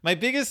My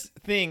biggest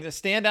thing, the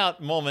standout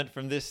moment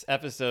from this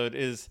episode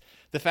is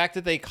the fact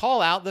that they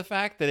call out the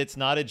fact that it's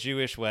not a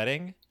Jewish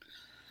wedding.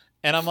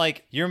 And I'm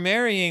like, you're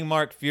marrying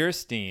Mark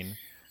Feuerstein.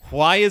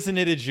 Why isn't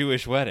it a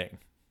Jewish wedding?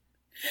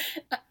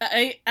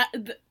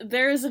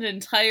 There is an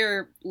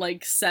entire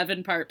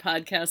 7-part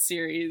podcast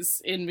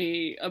series in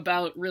me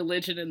about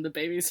religion in the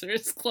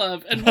Babysitters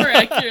Club, and more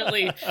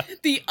accurately,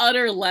 the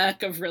utter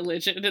lack of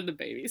religion in the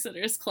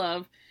Babysitters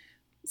Club.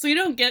 So you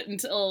don't get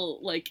until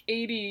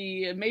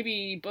 80,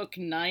 maybe book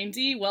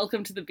 90,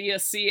 Welcome to the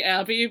BSC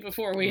Abbey,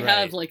 before we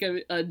have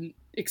an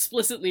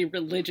explicitly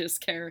religious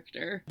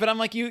character. But I'm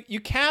like, you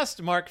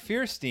cast Mark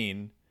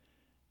Feuerstein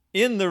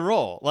in the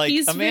role,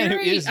 he's a man who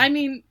is,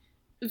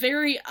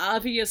 very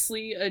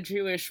obviously a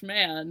Jewish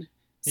man.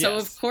 So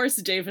Yes. of course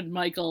David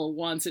Michael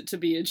wants it to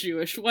be a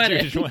Jewish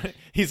wedding.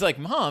 He's like,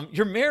 Mom,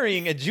 you're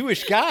marrying a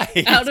Jewish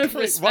guy. Out of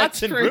respect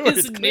Watson for Brewer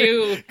his is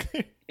clear.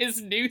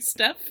 his new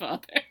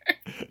stepfather.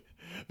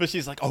 But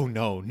she's like, oh,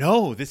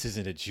 no, this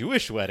isn't a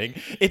Jewish wedding.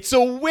 It's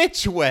a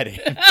witch wedding.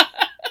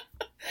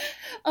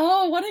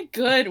 Oh, what a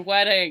good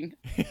wedding.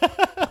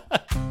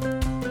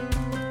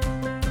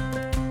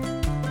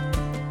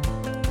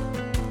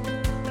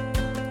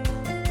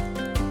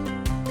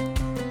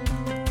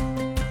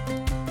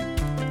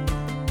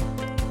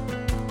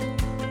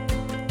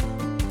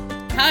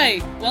 Hi,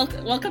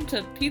 welcome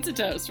to Pizza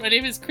Toast. My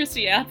name is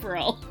Christy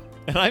Aperol.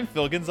 And I'm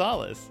Phil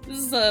Gonzalez. This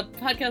is a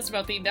podcast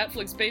about the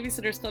Netflix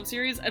Babysitters Club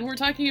series, and we're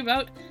talking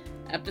about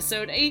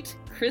Episode 8,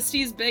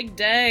 Christy's Big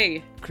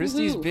Day.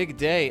 Christy's Woo-hoo. Big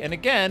Day. And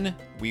again,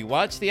 we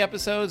watch the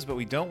episodes, but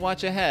we don't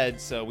watch ahead,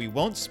 so we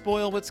won't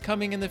spoil what's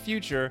coming in the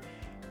future,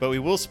 but we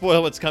will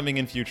spoil what's coming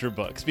in future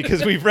books,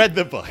 because we've read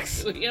the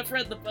books. We have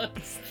read the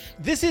books.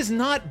 This is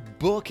not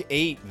book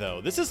 8,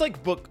 though. This is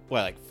book,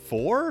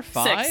 4,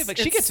 5?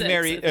 6. She It's gets 6,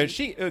 married. I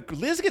think.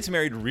 Liz gets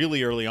married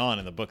really early on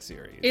in the book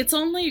series. It's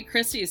only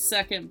Christy's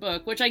second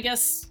book, which I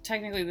guess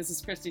technically this is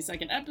Christy's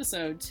second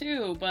episode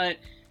too, but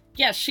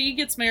yeah, she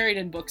gets married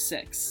in book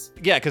 6.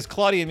 Yeah, because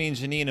Claudia Mean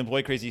Janine and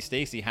Boy Crazy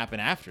Stacy happen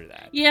after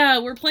that. Yeah,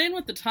 we're playing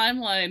with the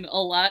timeline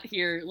a lot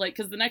here,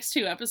 because the next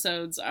 2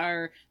 episodes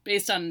are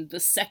based on the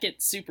second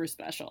super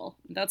special.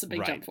 That's a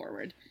big jump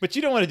forward. But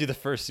you don't want to do the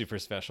first super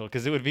special,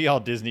 because it would be all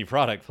Disney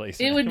product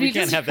placement. It would be we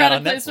can't Disney have that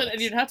on product placement, Netflix.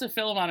 and you'd have to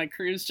film on a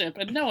cruise ship,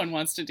 and no one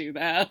wants to do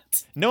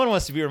that. No one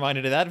wants to be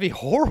reminded of that. It'd be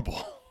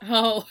horrible.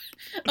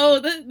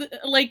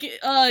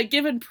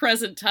 Given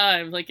present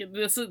time,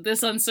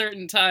 this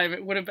uncertain time,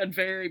 it would have been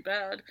very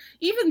bad.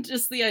 Even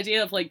just the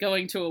idea of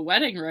going to a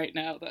wedding right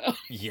now, though.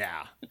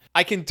 Yeah.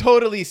 I can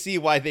totally see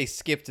why they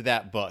skipped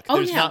that book. Oh,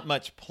 There's yeah. not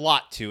much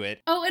plot to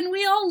it. Oh, and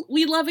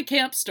we love a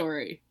camp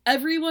story.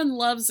 Everyone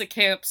loves a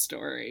camp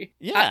story.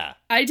 Yeah.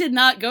 I did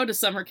not go to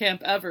summer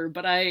camp ever,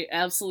 but I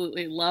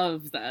absolutely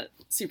love that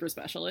super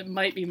special. It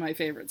might be my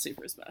favorite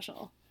super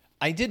special.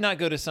 I did not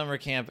go to summer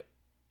camp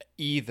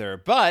either,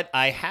 but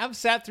I have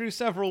sat through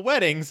several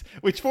weddings,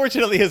 which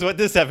fortunately is what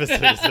this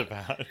episode is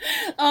about.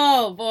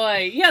 Oh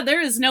boy. Yeah, there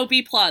is no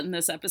B-plot in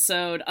this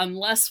episode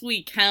unless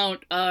we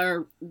count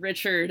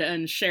Richard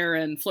and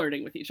Sharon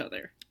flirting with each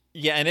other.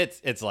 Yeah, and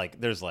it's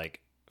there's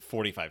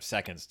 45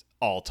 seconds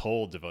all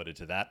told devoted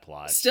to that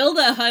plot. Still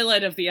the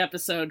highlight of the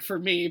episode for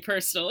me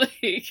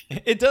personally.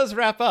 It does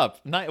wrap up.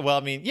 I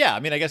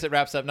guess it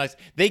wraps up nice.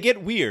 They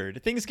get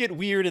weird. Things get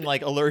weird and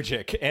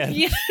allergic, and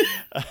Yeah.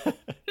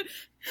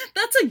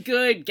 That's a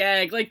good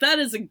gag. That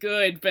is a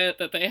good bit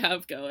that they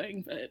have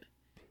going. But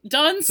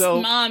Dawn's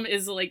mom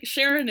is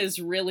Sharon is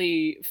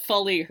really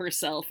fully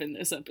herself in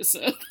this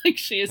episode.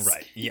 She is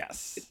right.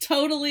 Yes.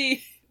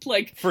 Totally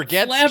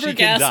forgets flabbergasted she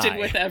can die.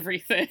 with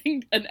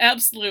everything. An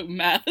absolute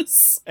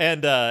mess.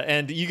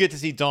 And you get to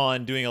see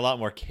Dawn doing a lot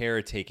more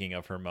caretaking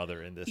of her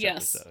mother in this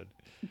episode.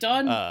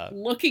 Dawn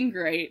looking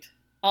great.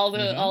 All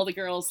the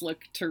girls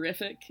look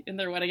terrific in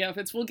their wedding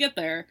outfits. We'll get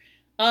there.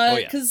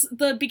 Because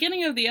the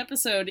beginning of the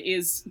episode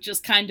is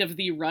just kind of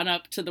the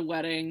run-up to the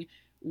wedding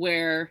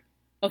where,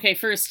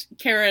 first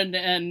Karen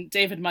and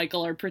David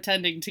Michael are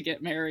pretending to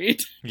get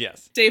married.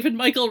 Yes. David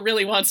Michael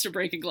really wants to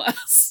break a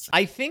glass.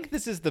 I think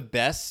this is the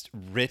best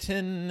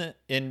written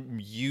and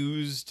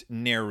used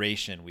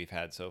narration we've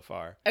had so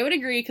far. I would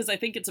agree, because I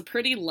think it's a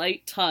pretty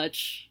light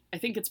touch. I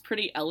think it's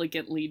pretty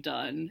elegantly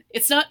done.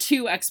 It's not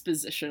too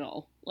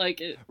expositional.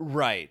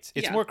 Right.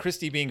 It's more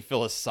Christy being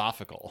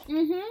philosophical.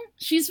 Mm-hmm.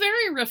 She's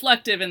very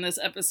reflective in this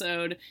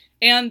episode.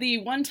 And the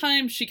one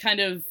time she kind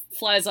of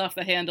flies off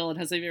the handle and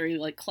has a very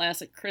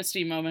classic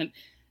Christy moment,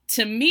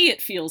 to me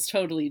it feels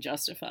totally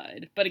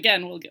justified. But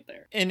again, we'll get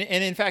there. And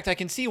in fact, I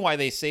can see why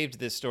they saved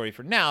this story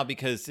for now,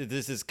 because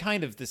this is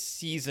kind of the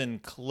season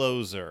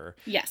closer.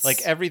 Yes.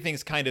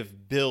 Everything's kind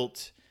of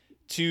built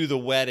to the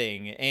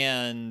wedding,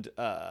 and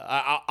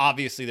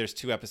obviously there's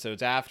 2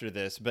 episodes after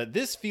this, but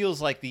this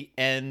feels like the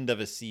end of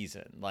a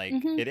season.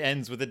 It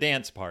ends with a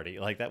dance party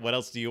like that. What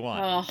else do you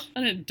want? Oh,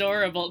 an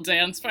adorable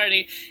dance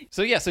party.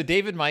 So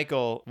David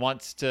Michael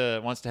wants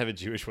to have a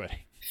Jewish wedding.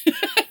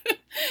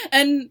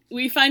 And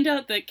we find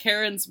out that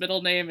Karen's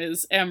middle name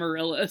is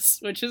Amaryllis,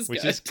 which is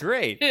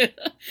great.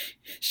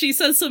 She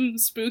says some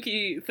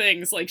spooky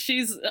things,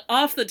 she's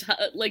off the top,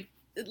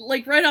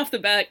 like right off the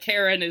bat,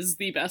 Karen is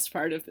the best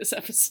part of this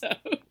episode.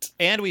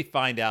 And we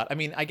find out, I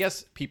mean, I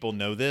guess people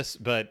know this,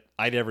 but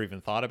I never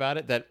even thought about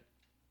it, that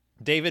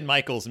David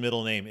Michael's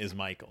middle name is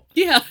Michael.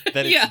 Yeah.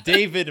 That it's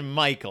David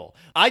Michael.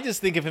 I just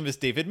think of him as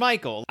David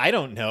Michael. I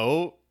don't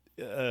know.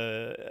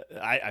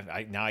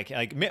 I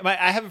can't. Like,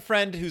 I have a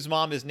friend whose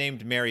mom is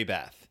named Mary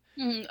Beth.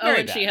 Mm-hmm. Oh,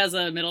 and she has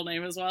a middle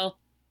name as well.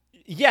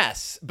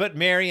 Yes, but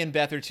Mary and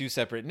Beth are two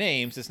separate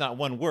names. It's not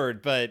one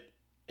word, but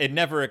it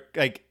never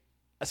like.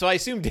 So I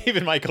assume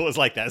David Michael is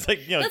like that. It's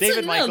like,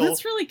 David Michael. No,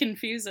 that's really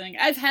confusing.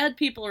 I've had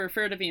people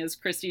refer to me as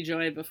Christy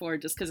Joy before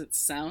just because it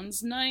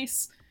sounds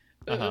nice,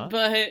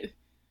 but.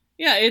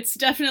 Yeah, it's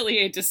definitely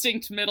a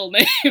distinct middle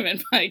name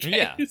in my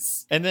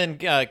case. Yeah. And then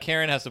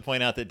Karen has to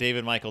point out that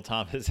David Michael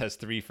Thomas has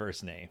 3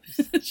 first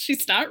names.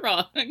 She's not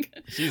wrong.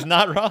 She's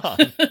not wrong.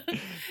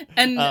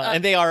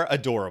 And they are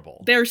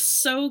adorable. They're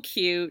so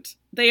cute.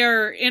 They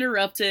are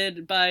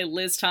interrupted by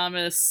Liz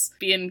Thomas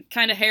being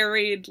kind of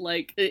harried,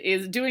 like,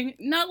 is doing,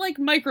 not like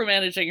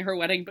micromanaging her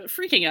wedding, but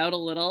freaking out a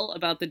little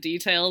about the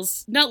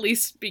details. Not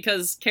least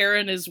because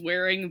Karen is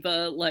wearing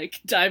the, like,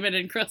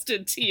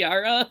 diamond-encrusted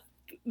tiara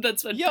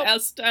that's been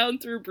passed down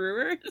through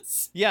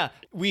brewers. Yeah,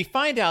 we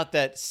find out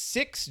that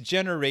 6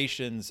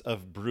 generations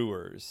of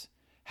brewers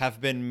have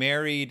been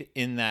married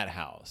in that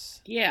house.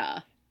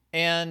 Yeah.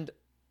 And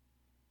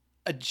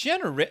a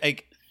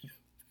generation's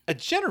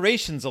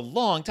a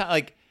long time.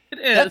 Like, it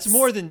is. That's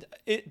more than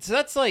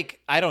that's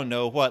like, I don't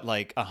know what,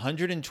 like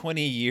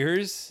 120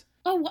 years?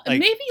 Oh, like,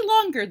 maybe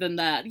longer than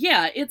that.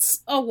 Yeah,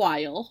 it's a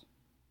while.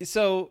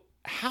 So,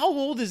 how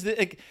old is it?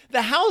 Like,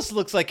 the house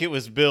looks like it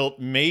was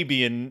built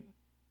maybe in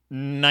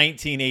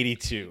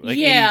 1982. Like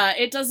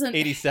it doesn't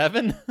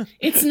 87.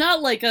 It's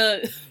not like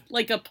a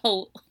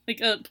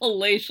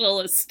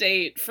palatial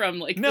estate from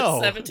like the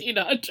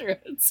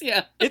 1700s.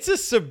 Yeah, it's a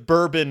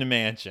suburban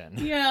mansion.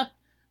 Yeah,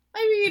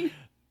 I mean,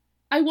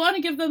 I want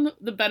to give them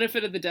the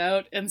benefit of the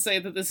doubt and say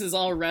that this is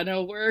all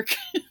reno work,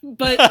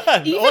 but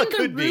even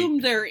the room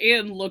they're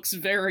in looks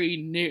very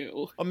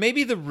new. Or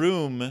maybe the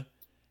room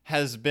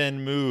has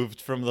been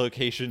moved from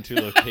location to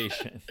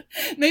location.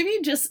 Maybe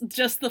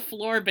just the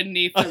floor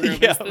beneath the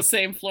room is the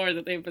same floor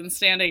that they've been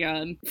standing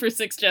on for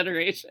 6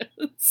 generations.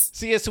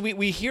 So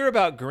we hear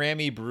about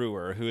Grammy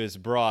Brewer, who has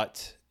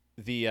brought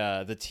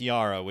the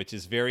tiara, which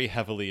is very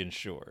heavily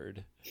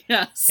insured.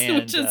 Yes,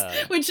 and,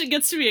 which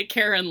gets to be a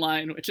Karen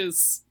line, which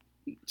is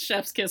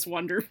chef's kiss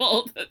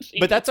wonderful.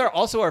 But that's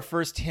also our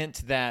first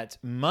hint that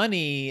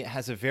money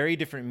has a very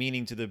different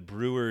meaning to the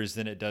Brewers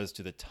than it does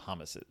to the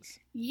Thomases.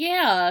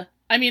 Yeah.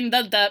 I mean,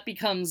 that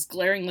becomes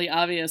glaringly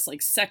obvious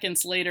like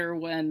seconds later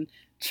when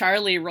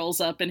Charlie rolls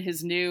up in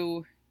his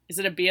new, is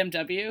it a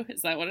BMW?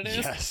 Is that what it is?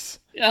 Yes.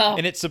 Oh.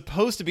 And it's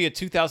supposed to be a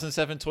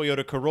 2007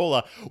 Toyota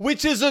Corolla,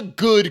 which is a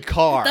good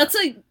car. That's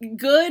a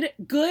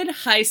good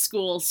high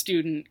school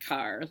student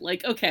car.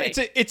 Like, okay.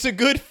 It's a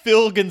good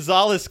Phil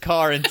Gonzalez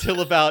car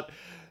until about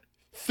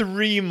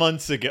 3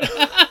 months ago.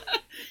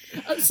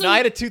 So, now, I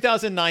had a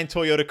 2009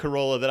 Toyota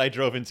Corolla that I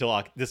drove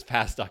until this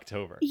past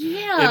October.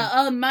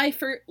 Yeah,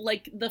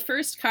 the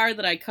first car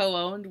that I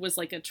co-owned was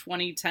like a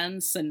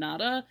 2010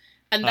 Sonata,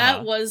 and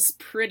that was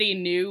pretty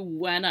new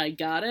when I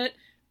got it,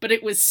 but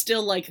it was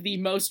still like the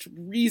most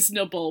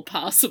reasonable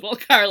possible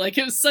car. Like,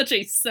 it was such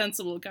a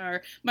sensible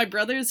car. My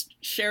brothers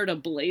shared a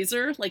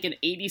Blazer, like an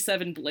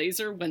 87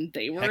 Blazer when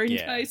they were in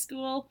high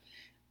school.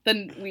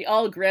 Then we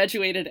all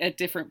graduated at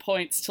different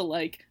points to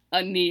like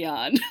a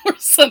Neon or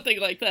something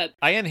like that.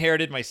 I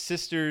inherited my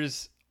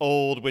sister's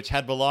old, which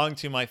had belonged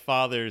to my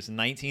father's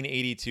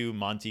 1982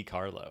 Monte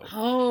Carlo.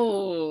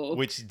 Oh.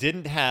 Which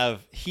didn't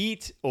have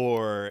heat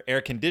or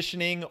air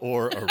conditioning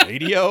or a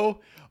radio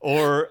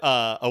or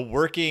a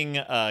working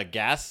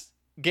gas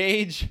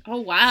gauge.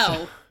 Oh, wow.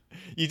 So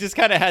you just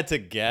kind of had to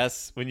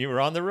guess when you were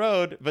on the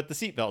road, but the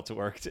seatbelt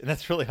worked, and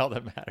that's really all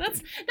that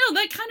mattered.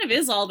 That kind of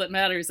is all that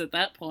matters at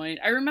that point.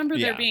 I remember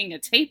there being a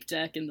tape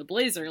deck in the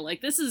Blazer. Like,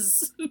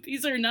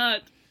 these are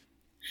not...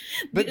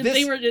 But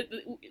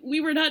we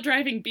were not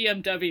driving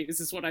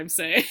BMWs, is what I'm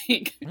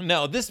saying.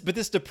 No,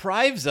 this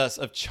deprives us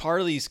of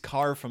Charlie's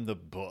car from the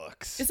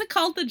books. Is it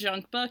called the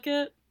Junk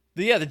Bucket?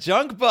 The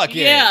Junk Bucket.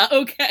 Yeah,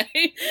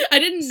 okay. I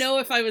didn't know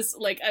if I was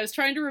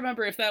trying to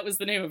remember if that was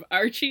the name of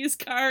Archie's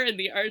car in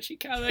the Archie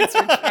comics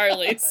or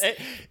Charlie's.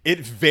 It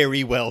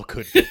very well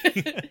could be.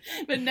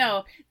 But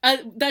no,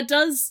 it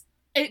does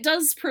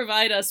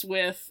provide us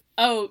with,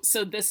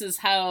 so this is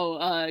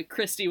how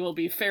Christy will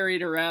be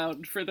ferried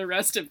around for the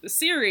rest of the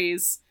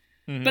series,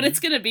 but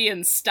it's going to be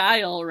in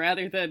style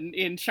rather than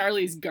in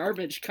Charlie's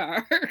garbage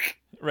car.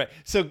 Right.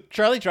 So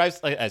Charlie drives,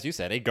 as you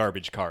said, a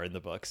garbage car in the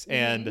books.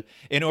 And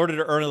in order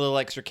to earn a little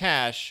extra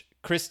cash,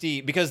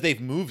 Christy, because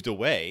they've moved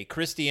away,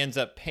 Christy ends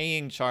up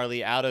paying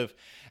Charlie out of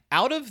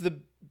the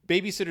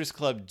Babysitters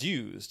Club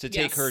dues to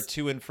take her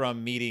to and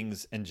from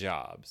meetings and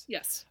jobs.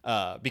 Yes.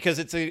 Because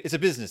it's a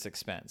business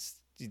expense.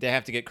 They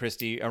have to get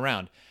Christy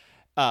around.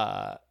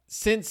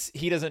 Since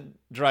he doesn't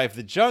drive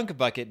the Junk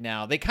Bucket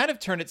now, they kind of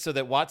turn it so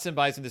that Watson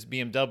buys him this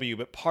BMW,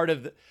 but part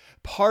of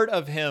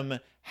him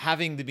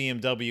having the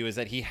BMW is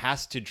that he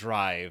has to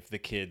drive the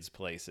kids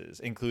places,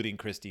 including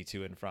Christy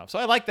to and from. So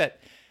I like that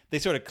they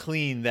sort of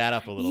clean that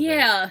up a little bit.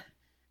 Yeah.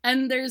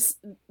 And this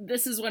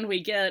is when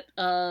we get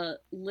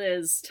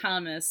Liz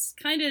Thomas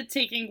kind of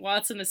taking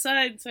Watson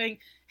aside saying,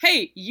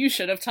 hey, you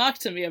should have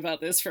talked to me about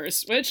this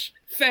first, which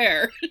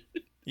fair.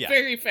 Yeah.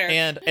 Very fair.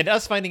 And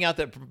us finding out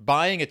that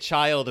buying a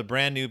child a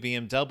brand new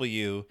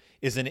BMW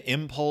is an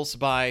impulse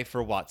buy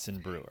for Watson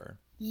Brewer.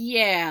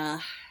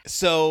 Yeah.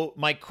 So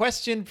my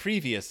question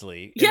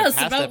previously,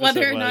 yes, about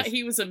whether or not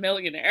he was a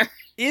millionaire.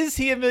 Is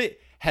he a millionaire?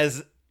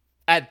 Has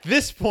at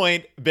this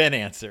point been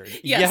answered.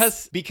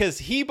 Yes, because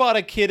he bought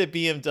a kid a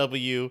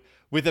BMW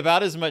with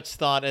about as much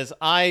thought as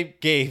I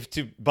gave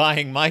to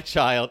buying my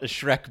child a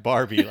Shrek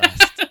Barbie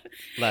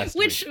last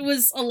Which week.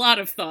 Was a lot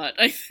of thought,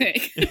 I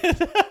think.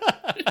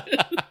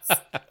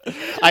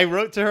 I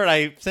wrote to her and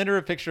I sent her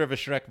a picture of a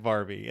Shrek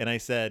Barbie and I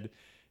said,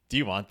 do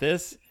you want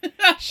this?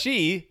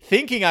 She,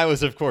 thinking I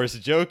was, of course,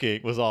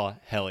 joking, was all,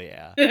 hell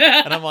yeah.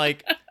 And I'm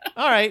like,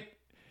 all right,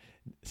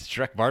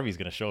 Shrek Barbie's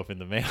going to show up in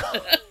the mail.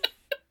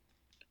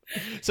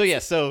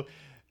 So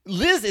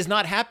Liz is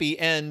not happy,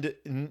 and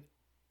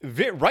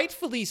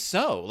rightfully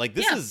so. Like,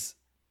 this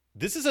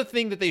is a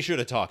thing that they should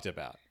have talked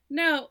about.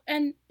 No,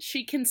 and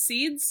she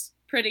concedes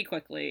pretty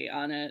quickly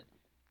on it.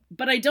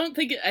 But I don't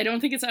think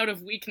it's out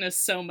of weakness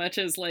so much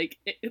as like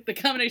the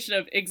combination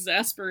of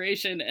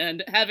exasperation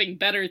and having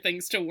better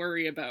things to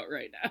worry about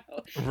right now.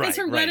 Right. Because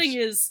her wedding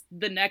is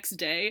the next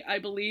day, I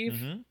believe.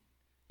 Mm-hmm.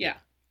 Yeah.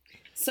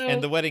 So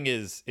and the wedding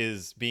is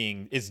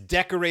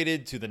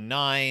decorated to the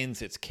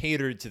nines. It's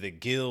catered to the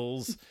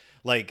gills.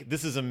 Like,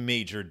 this is a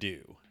major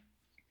do.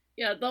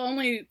 Yeah, the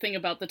only thing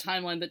about the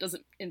timeline that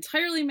doesn't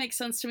entirely make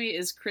sense to me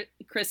is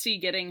Christy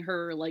getting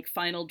her like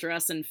final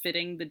dress and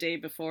fitting the day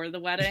before the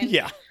wedding.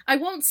 Yeah. I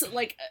won't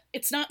like,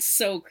 it's not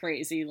so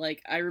crazy.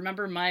 Like, I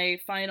remember my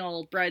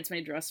final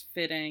bridesmaid dress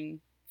fitting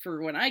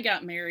for when I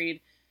got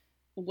married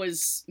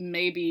was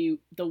maybe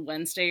the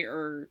Wednesday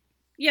or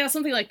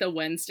something like the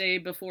Wednesday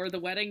before the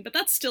wedding, but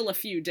that's still a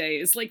few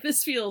days. Like,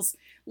 this feels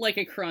like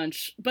a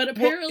crunch, but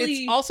apparently... Well,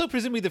 it's also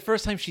presumably the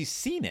first time she's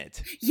seen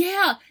it.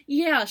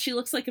 Yeah, she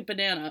looks like a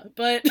banana,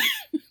 but...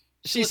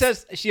 She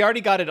says she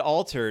already got it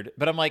altered,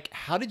 but I'm like,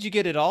 how did you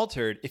get it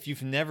altered if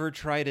you've never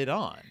tried it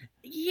on?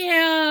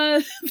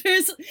 Yeah,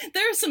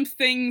 there are some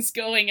things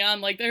going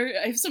on. Like,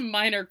 I have some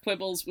minor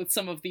quibbles with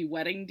some of the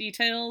wedding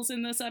details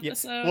in this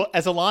episode. Yeah. Well,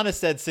 as Alana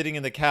said, sitting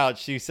in the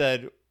couch, she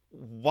said,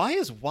 why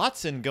is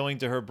Watson going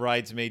to her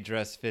bridesmaid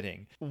dress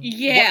fitting?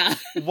 Yeah.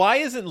 Why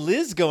isn't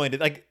Liz going to,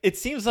 like, it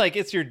seems like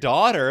it's your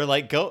daughter.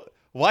 Like, go,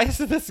 why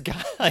isn't this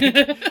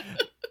guy?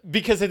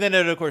 Because then,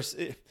 of course,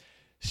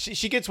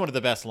 she gets one of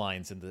the best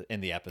lines in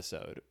the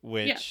episode,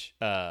 which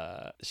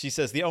she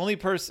says, the only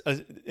person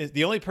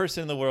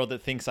in the world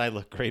that thinks I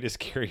look great is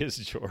Curious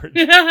George.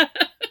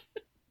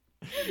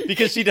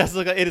 Because she does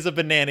look like it is a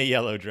banana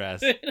yellow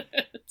dress.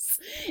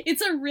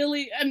 It's a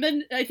really, and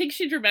then I think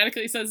she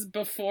dramatically says,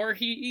 before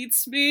he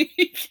eats me.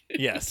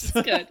 Yes.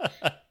 It's good.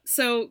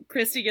 So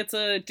Christy gets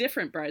a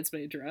different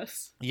bridesmaid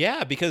dress.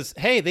 Yeah, because,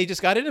 hey, they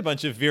just got in a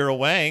bunch of Vera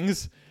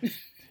Wangs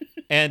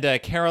and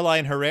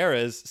Caroline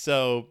Herrera's,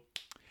 so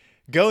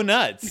go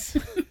nuts.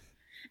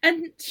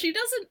 And she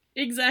doesn't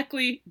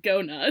exactly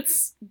go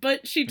nuts,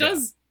 but she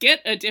does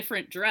get a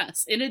different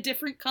dress in a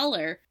different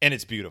color. And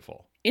it's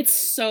beautiful. It's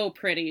so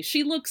pretty.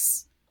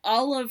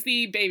 All of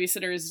the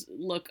babysitters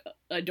look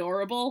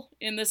adorable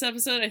in this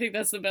episode. I think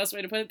that's the best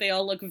way to put it. They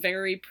all look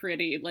very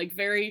pretty, like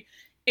very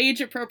age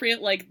appropriate.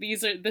 Like,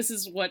 this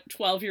is what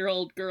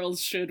 12-year-old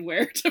girls should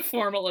wear to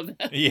formal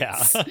events.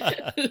 Yeah.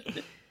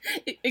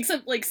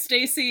 Except like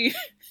Stacy.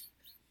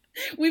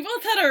 We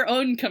both had our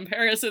own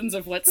comparisons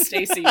of what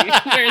Stacy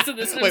wears in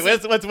this episode.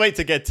 Wait, let's wait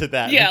to get to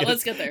that. Yeah,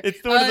 let's get there.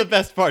 It's one of the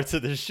best parts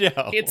of the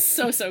show. It's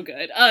so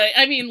good.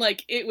 I mean,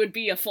 like, it would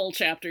be a full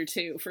chapter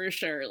too, for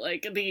sure.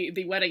 Like,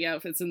 the wedding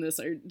outfits in this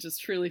are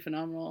just truly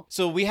phenomenal.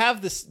 So we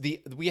have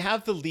we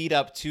have the lead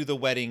up to the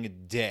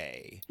wedding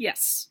day.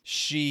 Yes.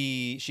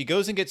 She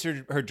goes and gets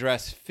her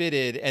dress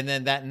fitted, and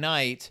then that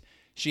night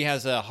she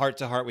has a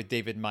heart-to-heart with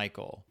David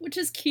Michael. Which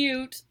is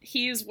cute.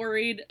 He's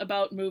worried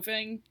about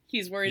moving.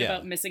 He's worried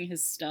about missing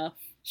his stuff.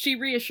 She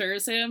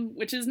reassures him,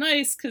 which is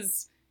nice,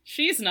 because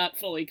she's not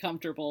fully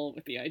comfortable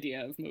with the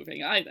idea of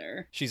moving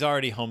either. She's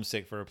already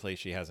homesick for a place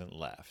she hasn't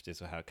left, is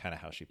how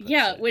she puts it.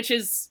 Yeah, which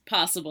is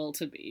possible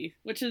to be.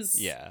 Which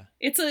is... Yeah.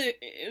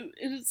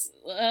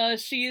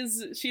 She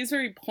is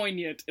very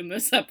poignant in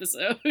this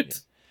episode. Yeah.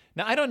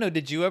 Now, I don't know,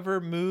 did you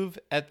ever move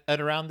at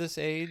around this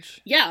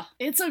age? Yeah,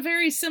 it's a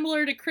very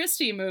similar to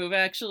Christy move,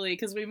 actually,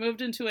 because we moved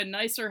into a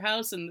nicer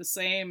house in the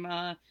same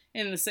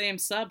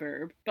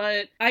suburb.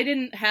 But I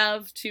didn't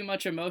have too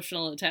much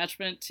emotional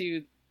attachment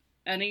to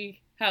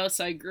any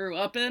house I grew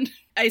up in.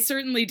 I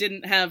certainly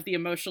didn't have the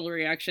emotional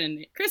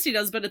reaction Christy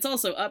does, but it's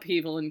also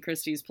upheaval in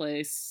Christy's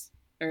place,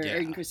 or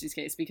in Christy's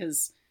case,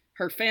 because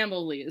her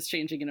family is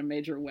changing in a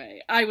major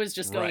way. I was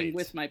just going Right.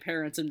 with my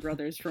parents and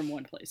brothers from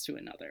one place to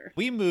another.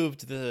 We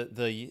moved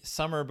the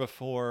summer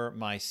before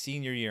my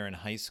senior year in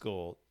high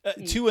school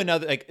to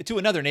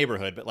another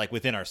neighborhood, but like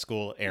within our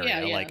school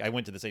area. Yeah. Like I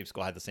went to the same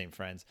school, had the same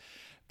friends.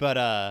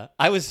 But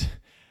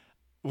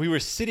we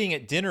were sitting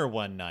at dinner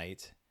one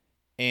night,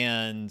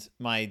 and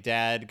my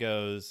dad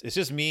goes, it's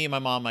just me, my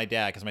mom, my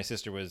dad, because my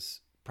sister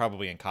was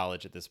probably in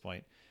college at this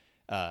point.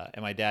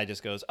 And my dad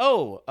just goes,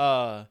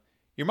 "Oh,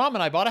 your mom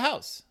and I bought a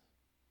house."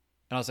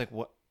 And I was like,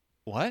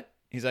 What?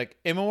 He's like,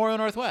 "In Memorial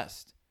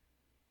Northwest."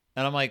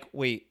 And I'm like,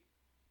 "Wait,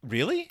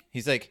 really?"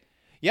 He's like,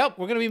 "Yep,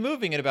 we're going to be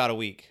moving in about a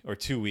week or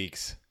 2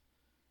 weeks."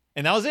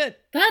 And that was it.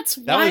 That's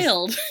That was-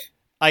 wild.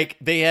 Like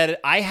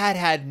I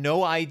had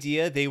no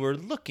idea they were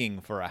looking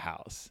for a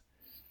house.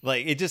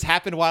 Like it just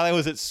happened while I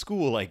was at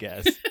school, I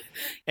guess.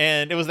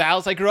 And it was the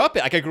house I grew up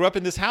in. Like I grew up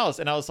in this house,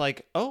 and I was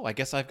like, "Oh, I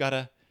guess I've got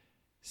to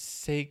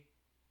say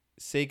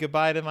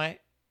goodbye to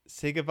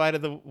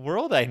the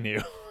world I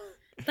knew."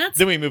 That's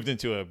Then we moved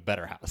into a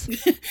better house.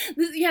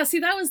 yeah, see,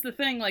 that was the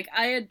thing. Like,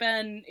 I had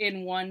been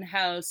in one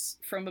house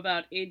from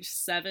about age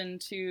 7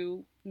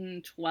 to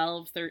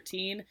 12,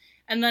 13.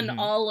 And then Mhm.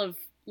 all of,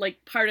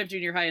 like, part of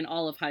junior high and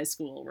all of high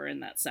school were in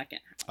that second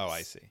house. Oh,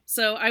 I see.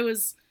 So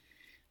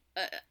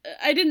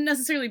I didn't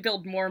necessarily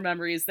build more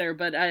memories there,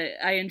 but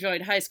I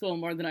enjoyed high school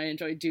more than I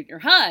enjoyed junior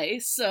high.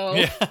 So,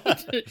 Yeah.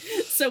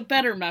 so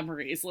better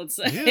memories, let's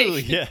say. Ew,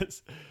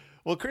 yes.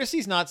 Well,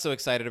 Christy's not so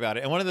excited about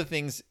it. And one of the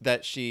things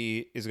that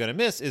she is going to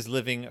miss is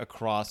living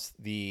across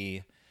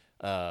the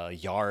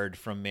yard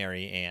from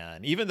Mary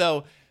Ann. Even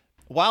though,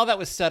 while that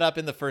was set up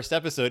in the first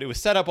episode, it was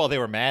set up while they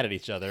were mad at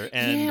each other.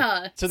 And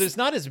Yeah. so there's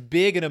not as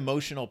big an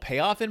emotional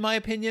payoff, in my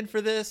opinion,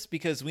 for this,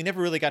 because we never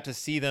really got to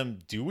see them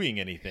doing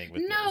anything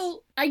with this.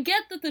 No, I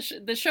get that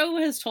the show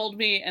has told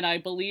me, and I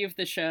believe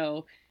the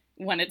show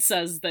when it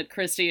says that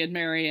Christy and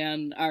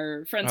Marianne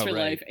are friends Oh, for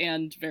right. life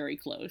and very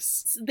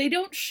close. They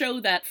don't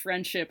show that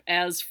friendship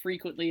as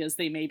frequently as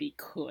they maybe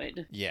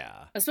could.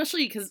 Yeah.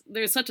 Especially because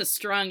there's such a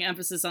strong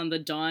emphasis on the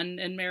Dawn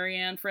and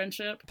Marianne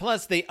friendship.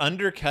 Plus, they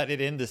undercut it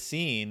in the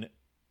scene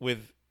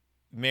with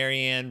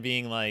Marianne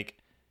being like,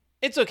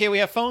 "It's okay, we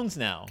have phones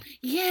now."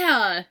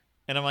 Yeah,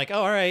 And I'm like,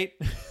 "Oh, all right."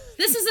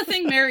 this is a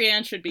thing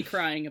Marianne should be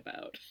crying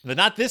about. But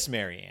not this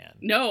Marianne.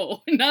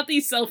 No, not the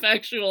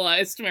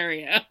self-actualized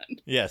Marianne.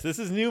 Yes, this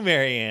is new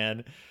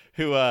Marianne,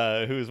 who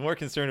is more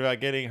concerned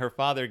about her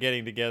father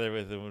getting together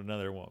with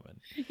another woman.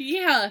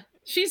 Yeah,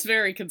 she's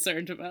very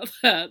concerned about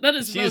that. That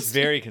is She is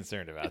very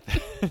concerned about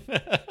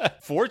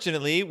that.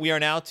 Fortunately, we are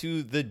now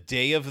to the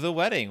day of the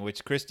wedding,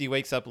 which Christy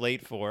wakes up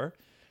late for.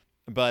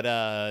 But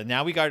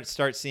now we got to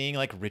start seeing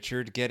like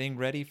Richard getting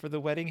ready for the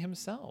wedding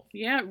himself.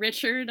 Yeah,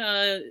 Richard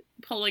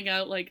pulling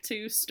out like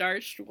 2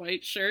 starched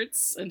white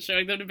shirts and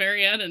showing them to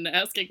Marianne and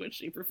asking what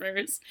she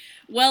prefers.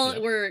 Well, Yeah.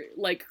 we're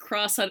like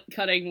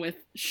cross-cutting with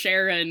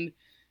Sharon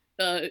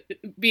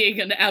being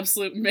an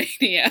absolute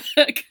maniac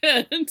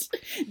and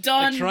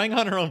Dawn Like trying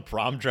on her own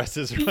prom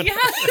dresses. Or whatever.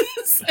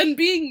 yes, and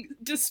being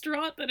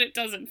distraught that it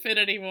doesn't fit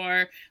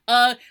anymore.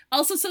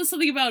 Also says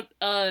something about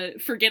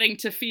forgetting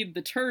to feed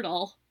the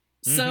turtle.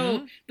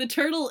 So the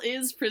turtle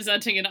is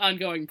presenting an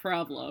ongoing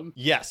problem.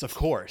 Yes, of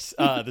course.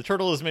 The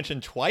turtle is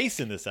mentioned twice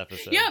in this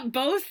episode. Yeah,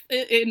 both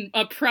in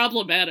a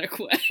problematic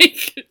way.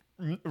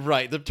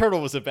 Right. The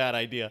turtle was a bad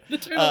idea. The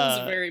turtle is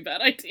a very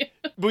bad idea.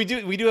 But we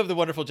do have the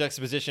wonderful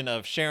juxtaposition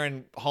of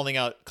Sharon hauling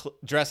out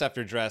dress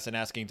after dress and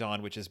asking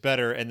Dawn which is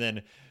better, and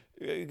then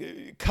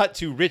cut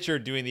to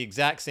Richard doing the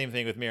exact same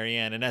thing with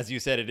Marianne. And as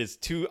you said, it is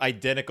 2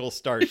 identical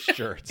starched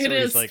shirts. It where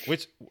is. He's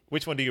like,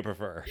 which one do you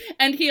prefer?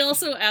 And he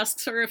also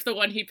asks her if the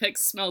one he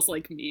picks smells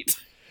like meat.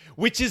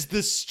 Which is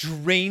the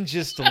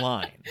strangest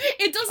line.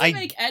 It doesn't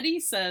make any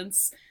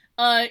sense.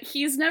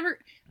 He's never...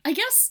 I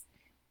guess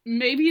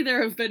maybe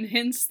there have been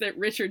hints that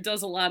Richard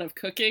does a lot of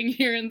cooking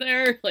here and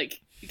there. Like,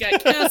 you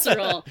got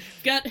casserole.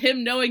 Got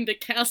him knowing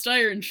that cast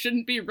iron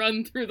shouldn't be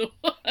run through the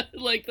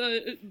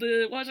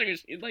the washing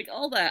machine. Like,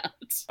 all that.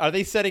 Are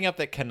they setting up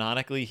that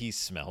canonically he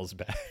smells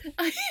bad?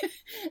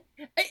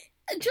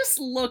 Just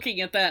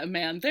looking at that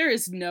man, there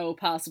is no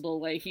possible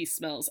way he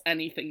smells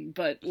anything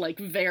but, like,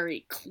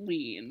 very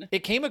clean. It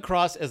came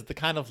across as the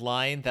kind of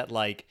line that,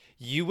 like,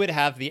 you would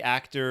have the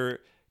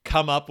actor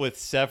come up with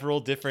several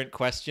different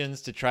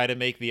questions to try to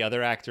make the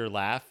other actor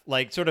laugh,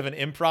 like sort of an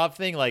improv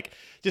thing. Like,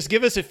 just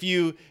give us a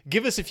few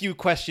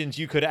questions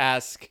you could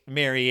ask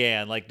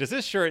Marianne. Like, does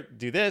this shirt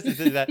do this? Does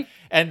it do that?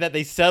 And that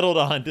they settled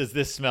on, does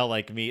this smell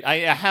like meat?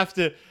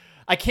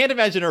 I can't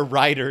imagine a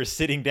writer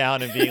sitting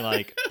down and being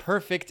like,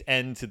 perfect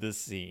end to the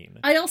scene.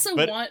 I also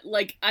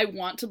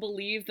want to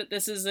believe that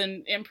this is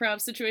an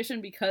improv situation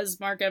because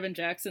Mark Evan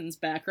Jackson's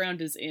background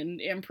is in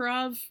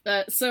improv.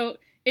 So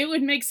it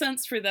would make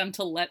sense for them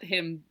to let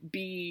him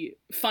be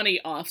funny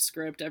off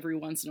script every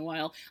once in a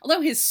while. Although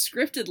his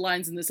scripted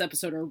lines in this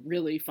episode are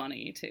really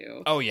funny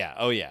too. Oh yeah.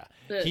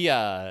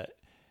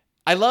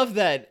 I love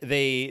that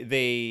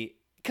they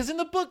because in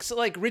the books,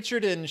 like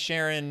Richard and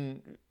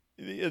Sharon,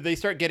 they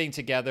start getting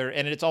together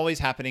and it's always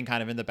happening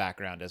kind of in the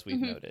background, as we've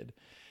noted.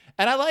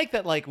 And I like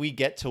that, like, we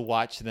get to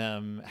watch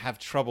them have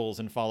troubles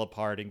and fall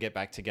apart and get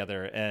back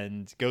together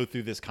and go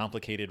through this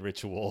complicated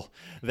ritual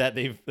that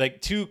they've,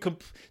 like, two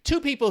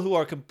people who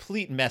are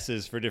complete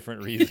messes for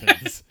different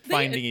reasons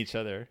finding each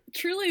other.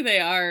 Truly they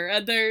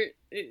are.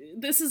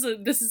 This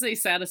is a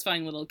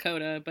satisfying little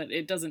coda, but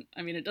it doesn't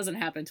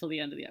happen until the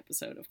end of the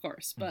episode, of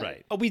course. But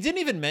Right. Oh, we didn't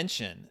even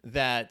mention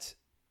that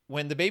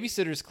when the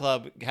Babysitters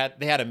Club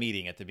had a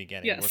meeting at the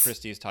beginning where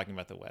Christy is talking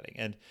about the wedding,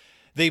 and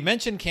they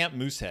mentioned Camp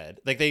Moosehead.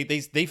 Like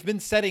they've been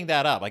setting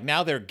that up. Like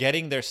now they're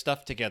getting their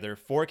stuff together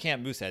for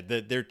Camp Moosehead.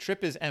 Their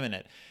trip is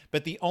imminent.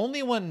 But the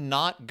only one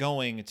not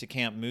going to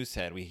Camp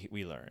Moosehead,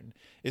 we learn,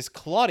 is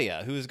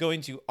Claudia, who is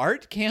going to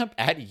art camp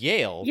at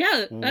Yale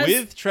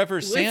with Trevor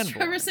Sanborn. With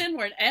Trevor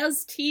Sanborn,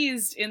 as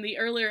teased in the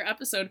earlier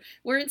episode,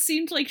 where it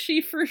seemed like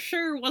she for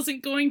sure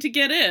wasn't going to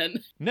get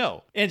in.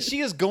 No. And she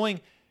is going,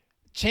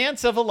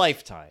 chance of a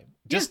lifetime.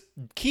 Just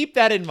keep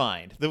that in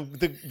mind.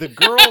 The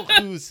girl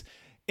who's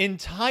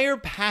entire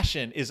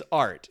passion is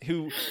art,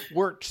 who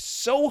worked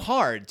so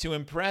hard to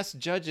impress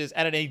judges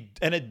at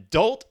an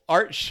adult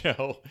art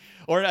show,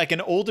 or like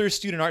an older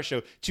student art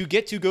show, to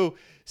get to go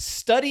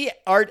study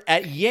art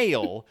at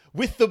Yale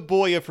with the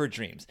boy of her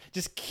dreams.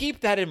 Just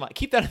keep that in mind.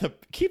 Keep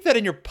that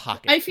in your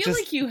pocket. I feel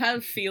like you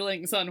have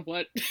feelings on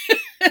what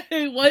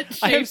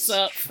shapes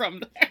up from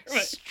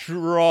there.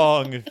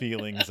 Strong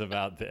feelings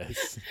about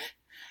this.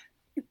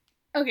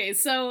 Okay,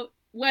 so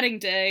wedding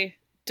day.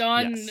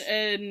 Dawn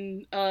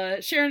and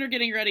Sharon are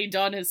getting ready.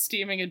 Dawn is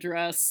steaming a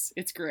dress.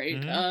 It's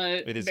great.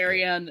 It is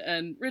Marianne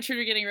and Richard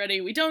are getting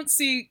ready. We don't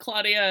see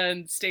Claudia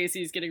and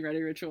Stacy's getting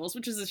ready rituals,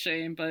 which is a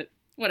shame, but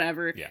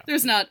whatever. Yeah.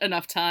 There's not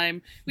enough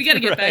time. We got to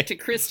get back to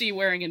Christy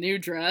wearing a new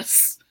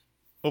dress.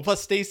 Well,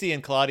 plus Stacy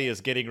and Claudia's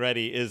getting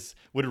ready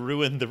would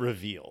ruin the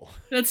reveal.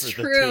 That's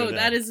true.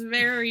 That is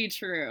very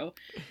true.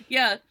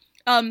 Yeah.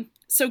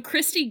 So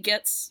Christy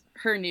gets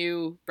her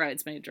new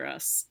bridesmaid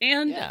dress,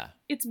 and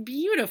it's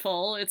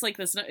beautiful. It's like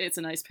this. It's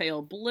a nice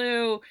pale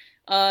blue.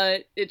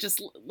 It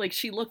just, like,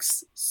 she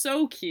looks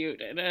so cute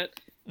in it.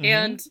 Mm-hmm.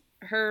 And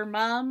her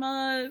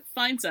mom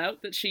finds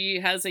out that she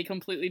has a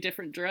completely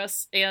different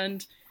dress,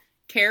 and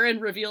Karen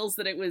reveals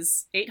that it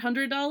was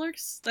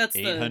 $800. That's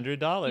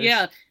 $800.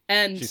 Yeah,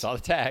 and she saw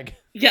the tag.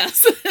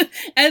 Yes,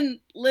 and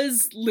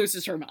Liz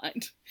loses her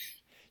mind.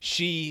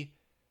 She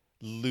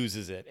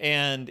loses it,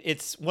 and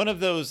it's one of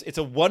those, it's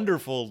a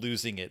wonderful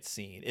losing it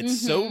scene. It's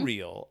so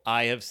real.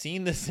 I have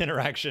seen this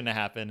interaction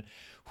happen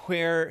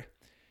where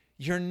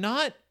you're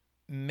not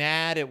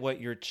mad at what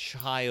your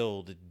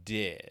child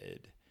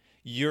did.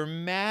 You're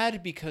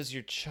mad because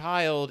your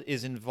child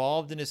is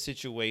involved in a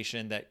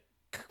situation that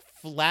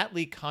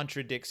flatly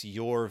contradicts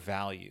your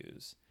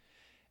values,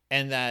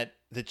 and that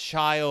the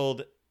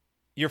child,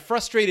 you're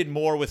frustrated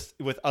more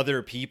with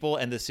other people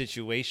and the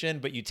situation,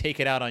 but you take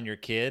it out on your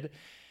kid.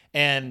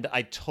 And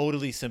I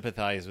totally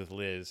sympathize with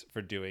Liz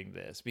for doing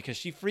this, because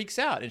she freaks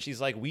out and she's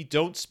like, we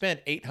don't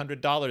spend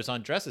 $800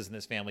 on dresses in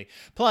this family.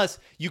 Plus,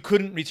 you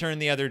couldn't return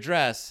the other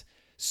dress,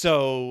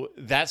 so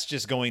that's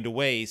just going to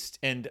waste.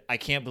 And I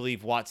can't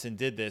believe Watson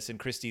did this. And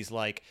Christy's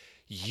like,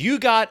 you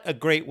got a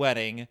great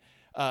wedding.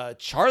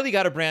 Charlie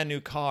got a brand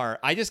new car.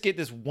 I just get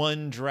this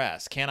one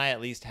dress. Can I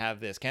at least have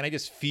this? Can I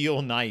just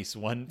feel nice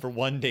for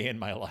one day in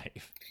my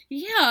life?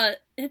 Yeah,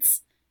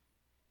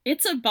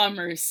 it's a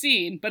bummer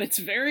scene, but it's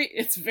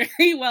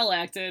very well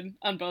acted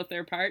on both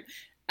their part.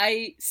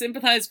 I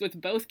sympathize with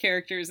both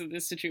characters in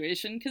this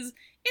situation, because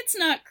it's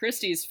not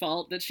Christy's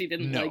fault that she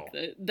didn't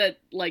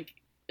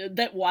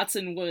that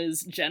Watson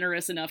was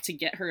generous enough to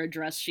get her a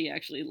dress she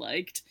actually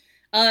liked.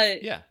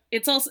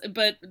 It's also,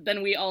 but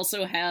then we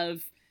also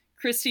have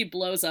Christy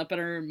blows up at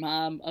her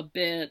mom a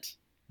bit.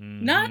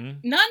 Mm-hmm. Not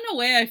in a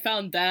way I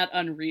found that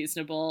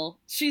unreasonable.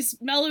 She's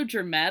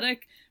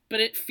melodramatic, but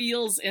it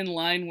feels in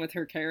line with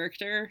her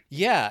character.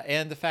 Yeah,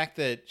 and the fact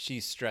that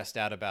she's stressed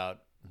out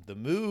about the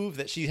move,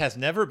 that she has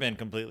never been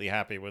completely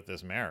happy with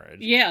this marriage.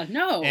 Yeah,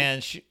 no.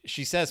 And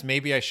she says,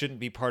 maybe I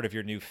shouldn't be part of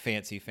your new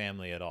fancy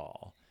family at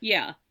all.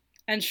 Yeah.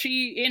 And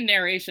she, in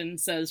narration,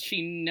 says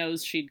she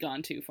knows she'd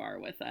gone too far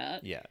with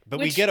that. Yeah, but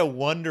we get a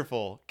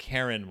wonderful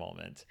Karen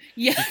moment.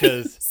 Yes.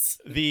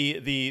 Because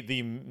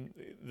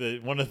the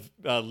one of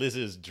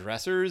Liz's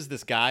dressers,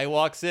 this guy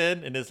walks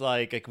in and is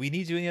like, we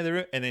need you in the other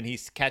room. And then he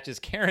catches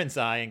Karen's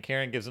eye, and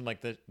Karen gives him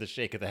like the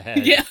shake of the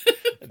head. Yeah.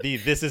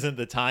 This isn't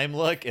the time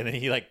look, and then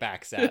he like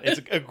backs out.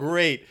 It's a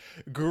great,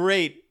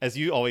 as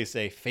you always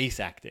say, face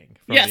acting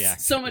from the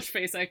actors. So much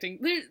face acting.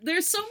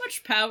 There's so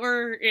much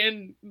power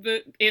in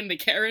the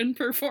Karen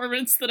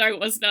performance that I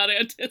was not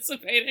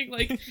anticipating.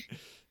 Like,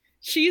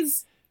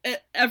 she's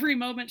every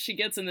moment she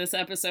gets in this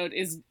episode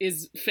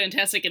is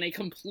fantastic in a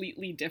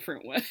completely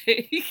different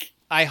way.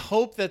 I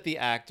hope that the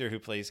actor who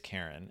plays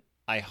Karen,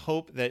 I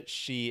hope that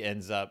she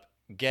ends up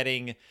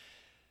getting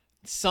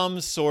some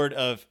sort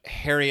of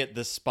Harriet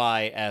the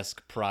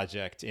Spy-esque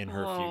project in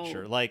her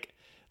future. Like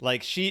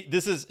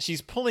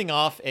she's pulling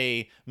off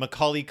a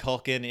Macaulay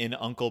Culkin in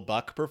Uncle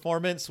Buck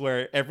performance,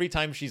 where every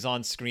time she's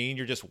on screen,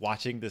 you're just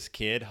watching this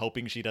kid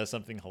hoping she does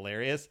something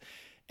hilarious.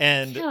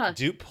 and Yeah.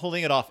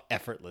 pulling it off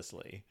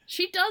effortlessly.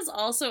 She does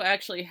also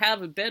actually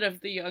have a bit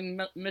of the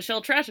young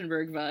Michelle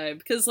Trachtenberg vibe,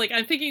 because like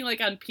I'm thinking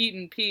like on Pete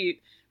and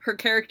Pete, her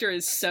character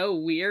is so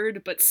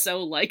weird but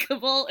so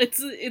likable.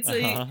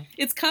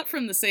 It's cut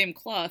from the same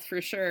cloth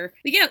for sure.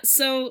 But yeah,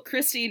 so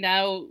Christy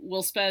now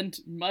will spend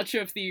much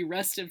of the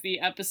rest of the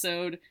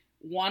episode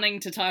wanting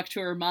to talk to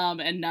her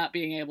mom and not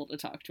being able to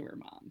talk to her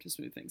mom to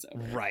smooth things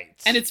over.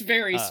 Right. And it's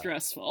very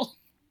stressful.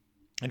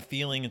 And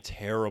feeling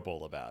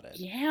terrible about it.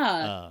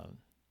 Yeah.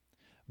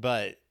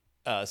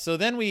 So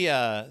then we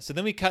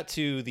cut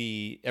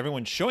to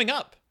everyone showing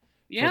up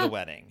for the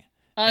wedding.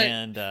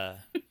 And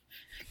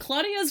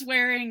Claudia's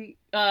wearing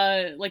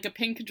like a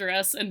pink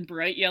dress and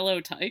bright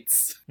yellow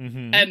tights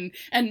and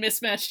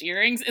mismatched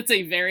earrings. It's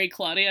a very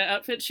Claudia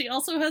outfit. She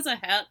also has a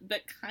hat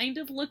that kind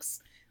of looks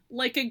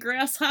like a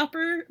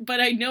grasshopper,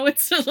 but I know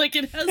it's like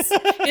it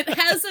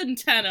has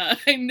antenna.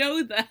 I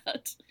know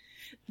that.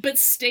 But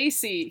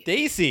Stacy.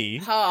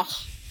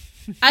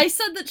 I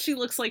said that she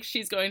looks like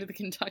she's going to the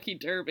Kentucky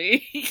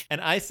Derby.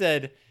 And I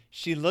said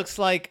she looks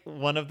like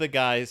one of the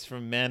guys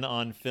from Men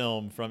on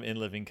Film from In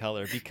Living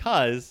Color,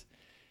 because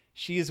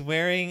she is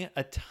wearing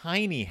a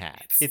tiny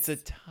hat. It's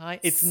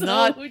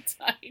not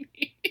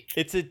tiny.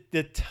 It's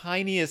the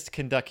tiniest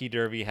Kentucky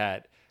Derby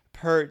hat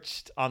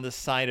perched on the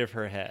side of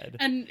her head.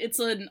 And it's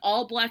an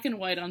all black and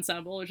white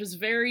ensemble, which is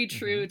very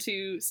true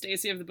to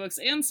Stacy of the books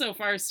and so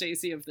far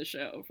Stacy of the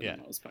show for the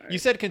most part. You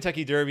said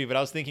Kentucky Derby, but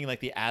I was thinking like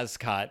the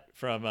Ascot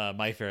from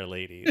My Fair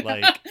Lady.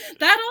 Like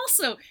that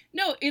also.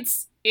 No, it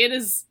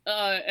is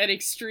an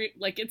extreme,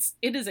 like it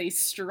is a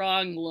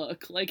strong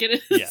look. Like it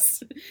is.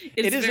 Yes.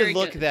 It is a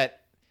look good.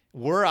 that,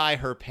 were I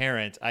her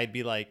parent, I'd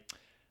be like,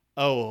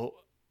 oh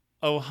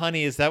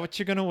honey, is that what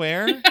you're gonna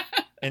wear?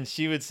 And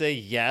she would say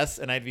yes,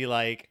 and I'd be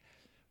like,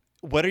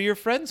 what are your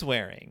friends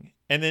wearing?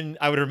 And then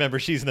I would remember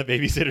she's in the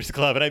Babysitters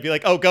Club, and I'd be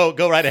like, oh,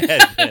 go right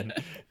ahead then.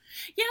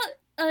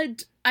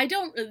 I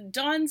don't.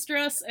 Dawn's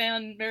dress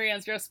and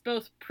Marianne's dress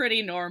both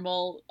pretty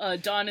normal.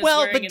 Dawn is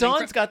but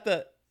Dawn's got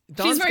the.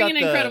 She's wearing an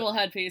incredible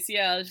headpiece.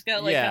 Yeah, she's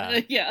got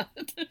like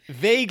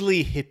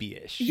vaguely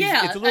hippie-ish.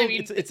 Yeah, it's a little.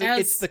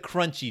 It's the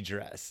crunchy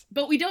dress.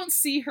 But we don't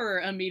see her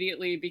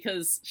immediately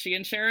because she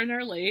and Sharon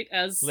are late,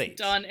 as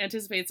Dawn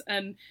anticipates,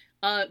 and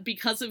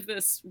because of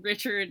this,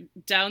 Richard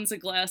downs a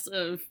glass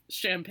of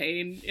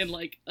champagne in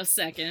like a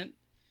second,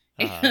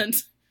 and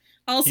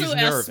also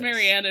asks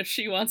Marianne if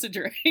she wants a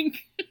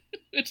drink,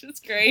 which is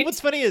great. Well, what's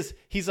funny is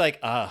he's like,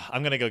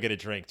 I'm gonna go get a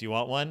drink. Do you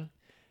want one?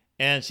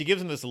 And she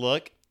gives him this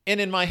look. And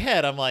in my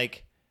head, I'm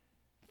like,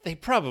 they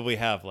probably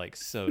have like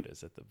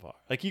sodas at the bar.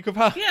 Like you could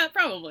probably. Yeah,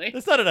 probably.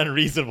 That's not an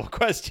unreasonable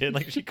question.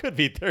 Like she could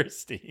be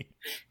thirsty.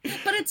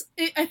 But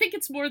I think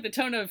it's more the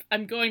tone of,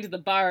 I'm going to the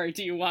bar.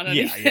 Do you want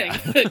anything?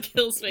 That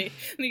kills me.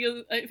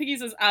 I think he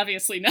says,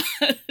 obviously not.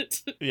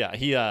 Yeah,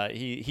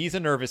 he's a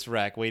nervous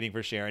wreck waiting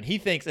for Sharon. He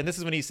thinks, and this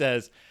is when he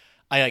says,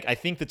 I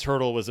think the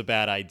turtle was a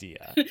bad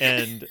idea.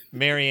 And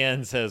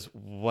Marianne says,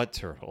 what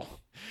turtle?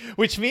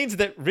 Which means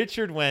that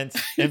Richard went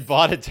and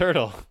bought a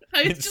turtle.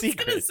 I was just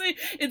going to say,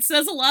 it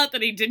says a lot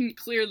that he didn't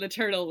clear the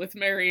turtle with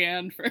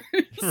Marianne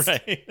first.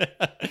 Right.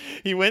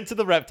 He went to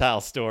the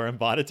reptile store and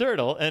bought a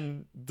turtle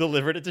and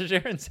delivered it to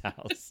Sharon's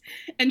house.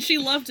 And she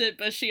loved it,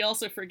 but she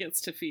also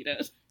forgets to feed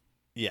it.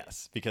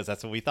 Yes, because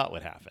that's what we thought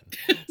would happen.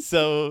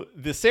 So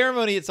the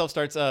ceremony itself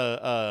starts,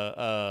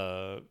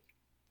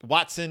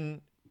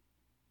 Watson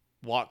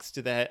walks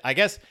to the I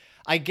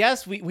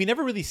guess we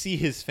never really see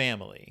his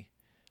family.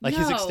 Like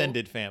his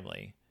extended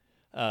family.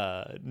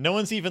 No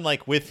one's even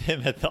like with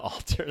him at the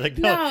altar. Like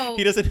no,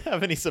 he doesn't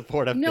have any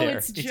support up there. No,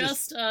 it's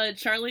just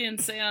Charlie and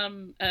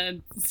Sam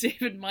and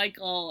David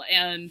Michael,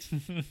 and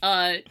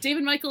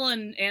David Michael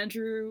and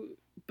Andrew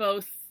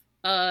both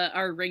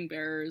are ring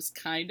bearers,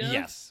 kind of.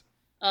 Yes.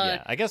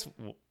 I guess.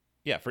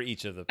 Yeah, for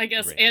each of the. I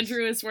guess rings.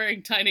 Andrew is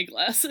wearing tiny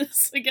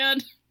glasses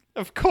again.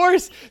 Of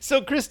course.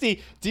 So,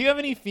 Christy, do you have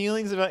any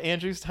feelings about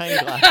Andrew's tiny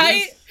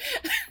glasses?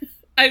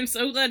 I'm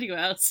so glad you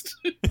asked.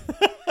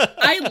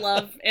 I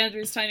love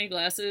Andrew's tiny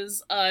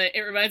glasses.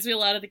 It reminds me a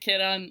lot of the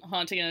kid on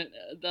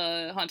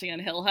the Haunting on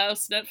Hill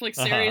House Netflix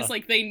series.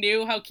 Like they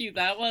knew how cute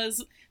that was.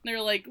 And they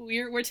were like,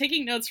 we're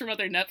taking notes from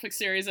other Netflix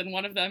series, and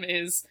one of them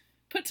is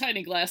put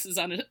tiny glasses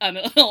on a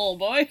little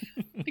boy,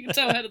 like a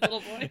tow-headed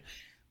little boy.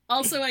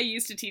 Also, I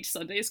used to teach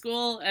Sunday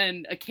school,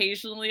 and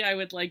occasionally I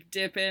would like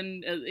dip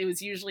in. It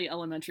was usually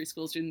elementary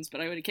school students, but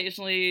I would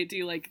occasionally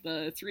do like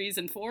the 3s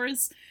and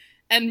 4s.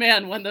 And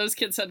man, when those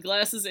kids had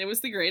glasses, it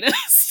was the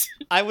greatest.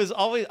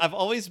 I've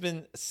always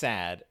been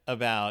sad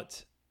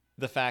about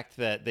the fact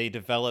that they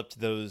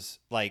developed those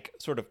like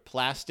sort of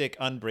plastic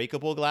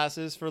unbreakable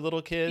glasses for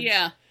little kids.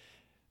 Yeah.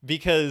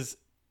 Because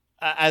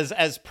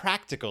as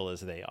practical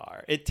as they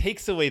are, it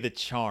takes away the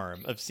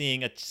charm of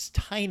seeing a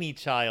tiny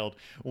child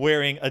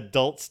wearing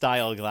adult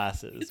style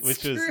glasses,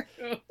 which was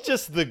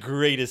just the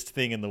greatest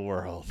thing in the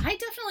world. I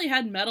definitely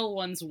had metal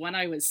ones when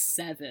I was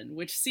 7,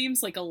 which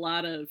seems like a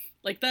lot of,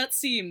 like, that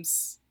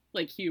seems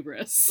like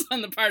hubris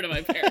on the part of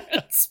my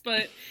parents,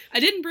 but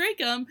I didn't break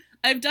them.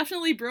 I've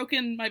definitely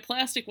broken my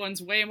plastic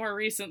ones way more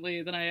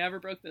recently than I ever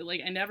broke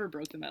I never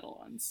broke the metal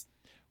ones.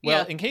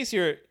 Well, Yeah. in case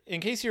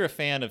you're a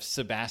fan of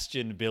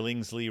Sebastian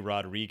Billingsley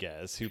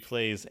Rodriguez, who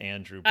plays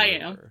Andrew I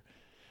am.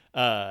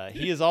 Brewer,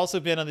 he has also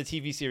been on the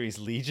TV series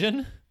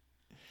Legion.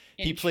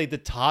 He played the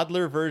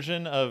toddler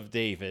version of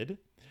David.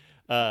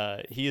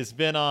 He has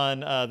been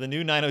on the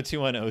new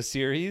 90210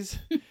 series.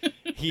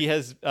 He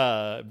has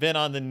been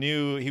on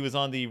he was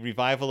on the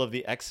revival of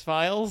the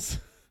X-Files.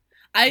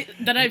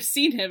 I've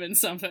seen him in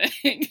something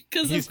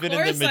because of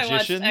course I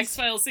watched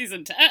X-Files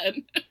season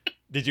 10.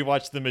 Did you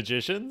watch The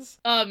Magicians?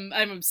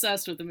 I'm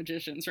obsessed with The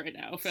Magicians right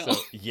now, Phil.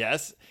 So,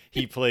 yes,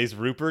 he plays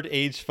Rupert,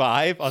 age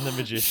 5, on The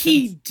Magicians.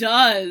 He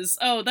does.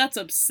 Oh, that's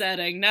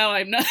upsetting. Now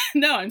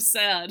I'm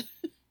sad.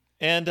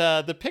 And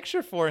the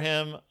picture for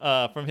him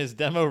from his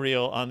demo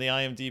reel on the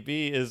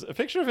IMDb is a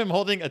picture of him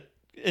holding an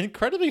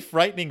incredibly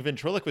frightening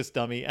ventriloquist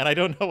dummy, and I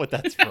don't know what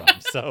that's from.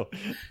 So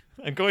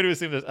I'm going to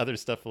assume there's other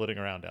stuff floating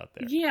around out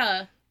there.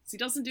 Yeah. He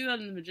doesn't do that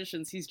in The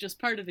Magicians. He's just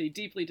part of a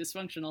deeply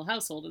dysfunctional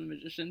household in The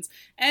Magicians.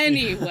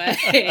 Anyway.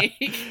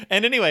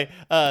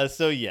 This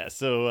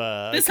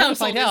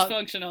household is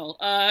functional.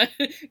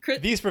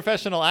 These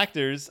professional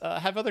actors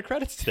have other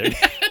credits to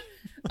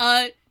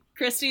their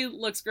Christy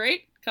looks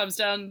great. Comes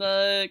down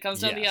the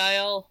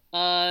aisle.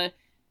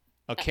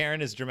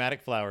 Karen is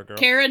dramatic flower girl.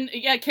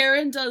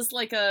 Karen does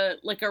like a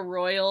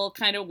royal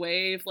kind of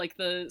wave, like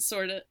the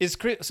sort of.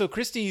 So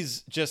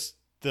Christy's just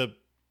the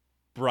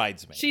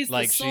bridesmaid. She's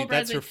like the sole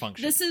that's her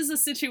function. This is a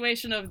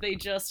situation of they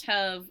just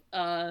have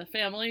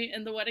family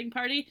in the wedding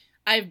party.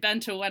 I've been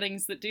to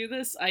weddings that do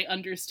this. I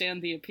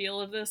understand the appeal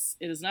of this.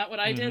 It is not what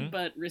I did,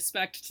 but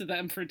respect to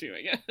them for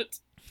doing it.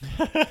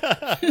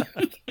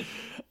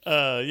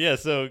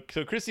 So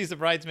Christy's the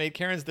bridesmaid,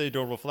 Karen's the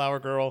adorable flower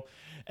girl,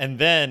 and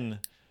then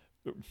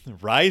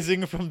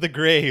rising from the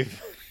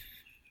grave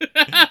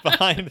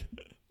behind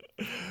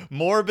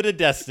Morbid of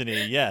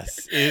Destiny,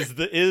 yes,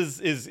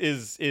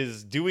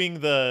 is doing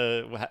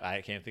the,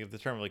 I can't think of the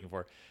term I'm looking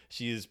for.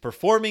 She is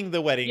performing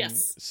the wedding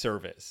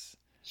service.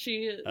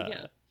 She's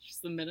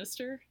the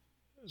minister.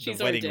 She's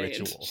the wedding ordained.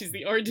 ritual. She's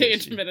the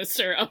ordained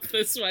minister of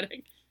this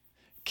wedding.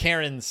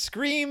 Karen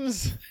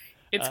screams.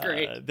 It's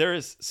great. There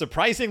is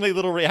surprisingly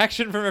little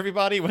reaction from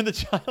everybody when the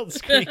child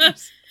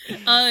screams.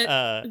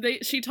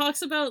 She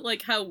talks about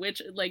how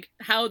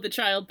the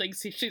child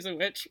thinks she's a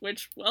witch,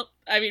 which,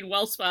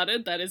 well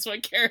spotted. That is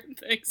what Karen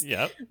thinks.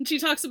 Yep. She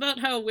talks about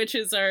how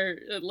witches are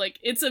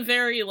it's a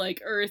very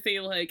earthy,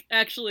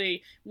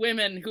 actually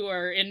women who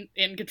are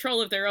in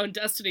control of their own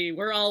destiny.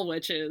 We're all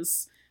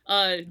witches.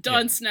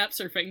 Dawn snaps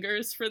her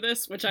fingers for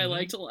this, which I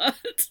liked a lot.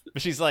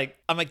 But she's like,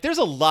 I'm like, there's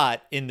a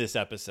lot in this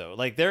episode.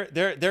 Like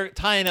they're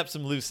tying up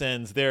some loose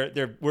ends.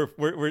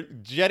 We're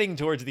jetting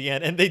towards the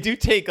end, and they do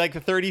take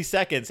 30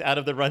 seconds out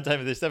of the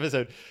runtime of this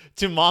episode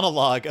to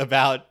monologue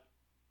about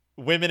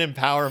women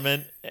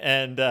empowerment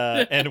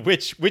and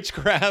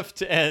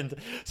witchcraft, and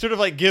sort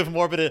of give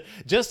Morbid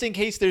just in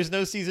case there's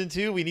no season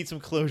 2. We need some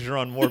closure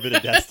on Morbid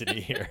of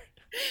Destiny here.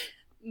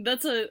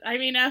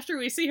 After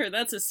we see her,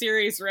 that's a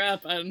series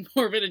wrap on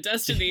Morbid of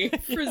Destiny,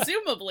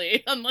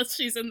 presumably, unless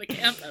she's in the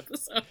camp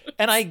episode.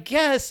 And I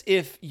guess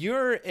if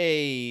you're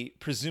a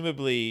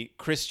presumably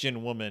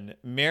Christian woman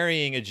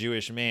marrying a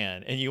Jewish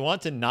man and you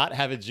want to not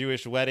have a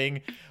Jewish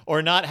wedding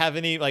or not have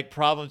any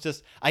problems,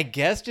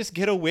 just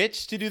get a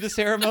witch to do the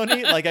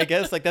ceremony. I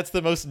guess that's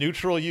the most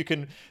neutral you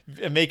can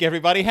make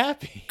everybody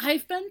happy.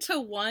 I've been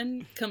to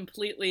one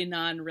completely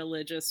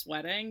non-religious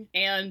wedding,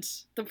 and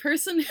the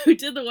person who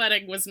did the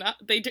wedding was not.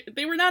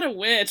 They were not a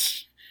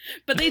witch,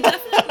 but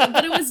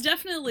but it was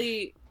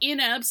definitely, in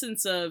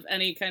absence of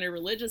any kind of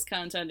religious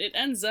content, it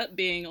ends up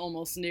being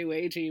almost new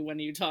agey when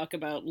you talk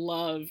about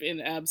love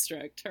in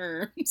abstract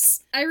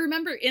terms. I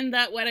remember in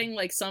that wedding,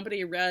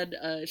 somebody read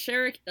a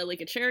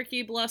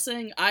Cherokee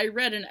blessing. I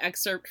read an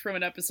excerpt from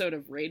an episode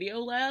of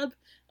Radiolab.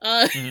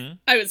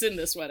 I was in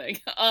this wedding.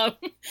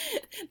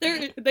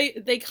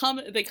 They come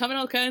in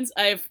all kinds.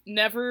 I've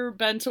never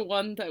been to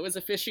one that was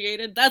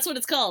officiated. That's what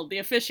it's called, the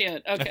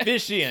officiant. Okay.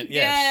 Officiant,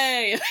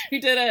 yes. Yay! We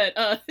did it.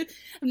 I've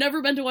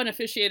never been to one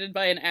officiated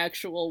by an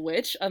actual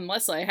witch,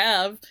 unless I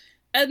have.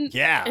 And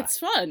it's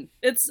fun.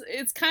 It's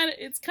kind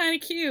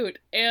of cute.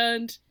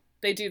 And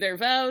they do their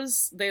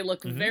vows. They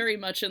look very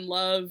much in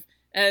love.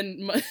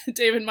 And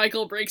David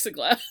Michael breaks a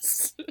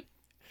glass.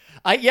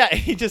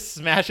 He just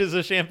smashes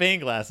a champagne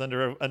glass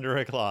under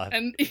a cloth.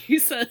 And he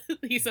says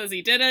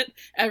he did it.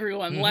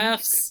 Everyone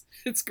laughs.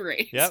 It's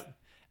great. Yep.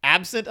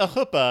 Absent a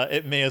chuppah,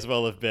 it may as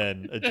well have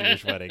been a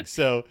Jewish wedding.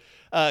 So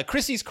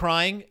Chrissy's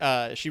crying.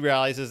 She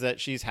realizes that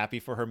she's happy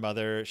for her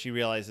mother. She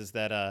realizes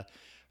that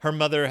her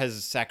mother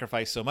has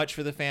sacrificed so much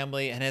for the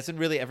family and hasn't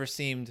really ever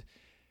seemed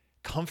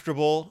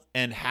comfortable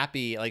and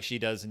happy like she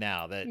does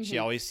now. That she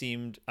always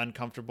seemed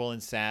uncomfortable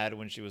and sad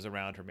when she was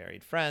around her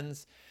married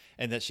friends.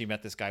 And that she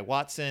met this guy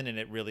Watson, and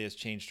it really has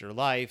changed her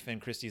life. And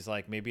Christy's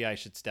like, maybe I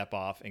should step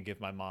off and give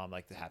my mom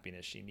the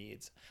happiness she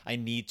needs. I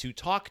need to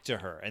talk to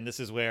her. And this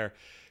is where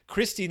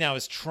Christy now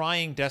is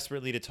trying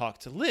desperately to talk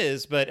to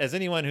Liz. But as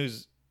anyone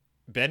who's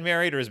been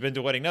married or has been to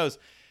a wedding knows,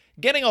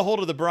 getting a hold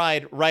of the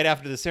bride right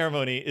after the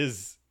ceremony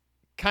is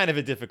kind of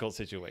a difficult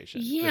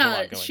situation.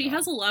 Yeah, she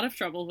has a lot of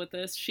trouble with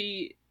this.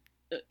 She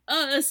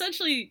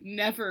essentially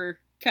never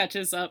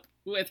catches up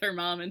with her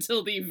mom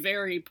until the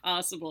very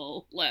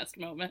possible last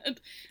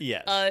moment.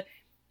 Yes.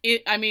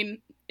 I mean,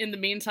 in the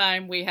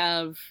meantime, we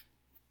have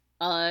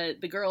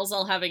the girls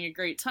all having a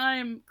great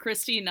time.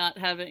 Christy not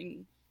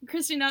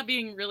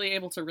being really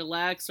able to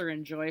relax or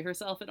enjoy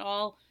herself at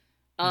all.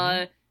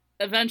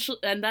 Eventually,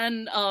 and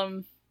then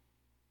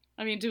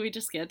I mean, do we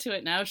just get to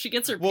it now? She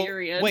gets her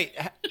period. Wait.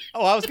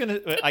 Oh, I was gonna.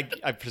 I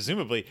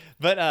presumably,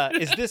 but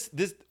is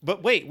this?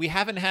 But wait, we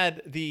haven't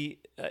had the.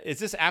 Is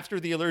this after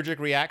the allergic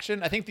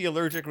reaction? I think the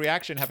allergic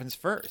reaction happens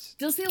first.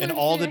 Does the allergic and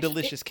all the reaction,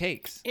 delicious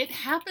cakes? It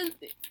happens.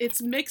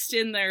 It's mixed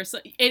in there, so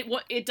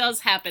it does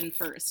happen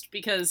first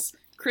because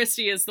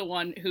Christy is the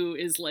one who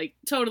is like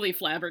totally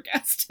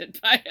flabbergasted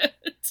by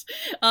it.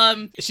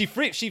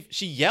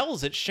 She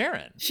yells at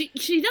Sharon.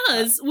 She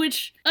does,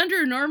 which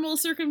under normal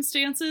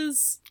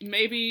circumstances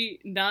maybe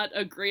not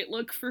a great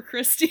look for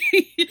Christy,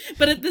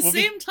 but at the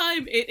same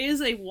time it is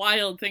a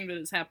wild thing that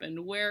has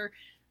happened where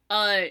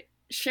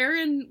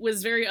Sharon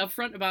was very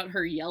upfront about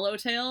her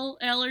yellowtail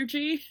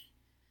allergy.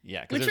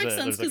 Yeah, which makes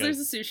sense because there's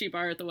a sushi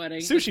bar at the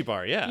wedding. Sushi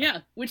bar, yeah.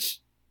 Yeah,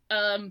 which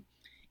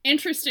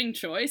interesting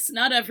choice.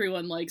 Not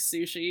everyone likes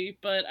sushi,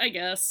 but I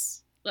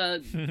guess.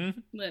 I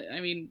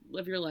mean,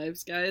 live your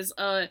lives, guys.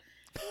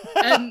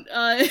 And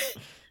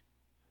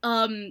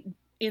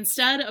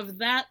instead of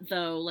that,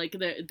 though, like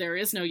there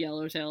is no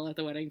yellowtail at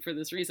the wedding for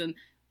this reason.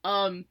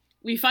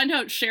 We find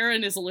out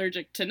Sharon is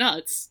allergic to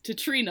nuts, to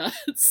tree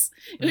nuts,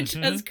 which,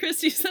 as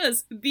Christy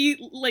says,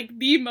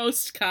 the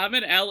most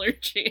common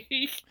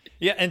allergy.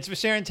 Yeah, and so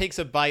Sharon takes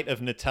a bite of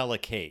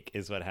Nutella cake,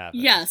 is what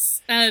happens.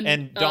 Yes,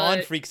 and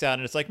Dawn freaks out,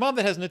 and it's like, Mom,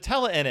 that has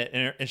Nutella in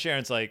it, and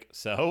Sharon's like,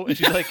 so? And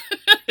she's like,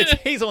 it's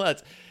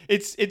hazelnuts.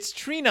 It's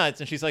tree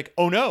nuts, and she's like,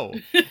 oh no.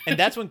 And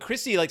that's when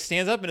Christy like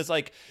stands up and is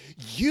like,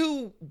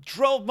 you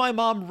drove my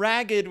mom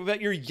ragged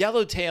about your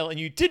yellowtail, and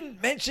you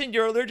didn't mention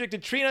you're allergic to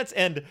tree nuts,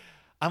 and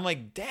I'm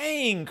like,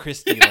 dang,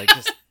 Christy, like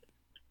just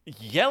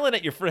yelling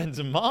at your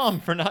friend's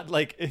mom for not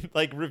like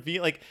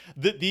reveal like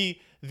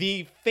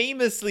the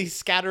famously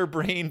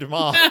scatterbrained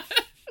mom.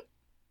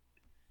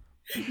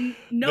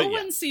 No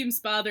one seems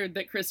bothered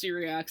that Christy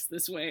reacts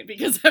this way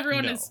because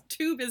everyone is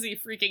too busy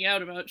freaking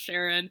out about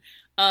Sharon.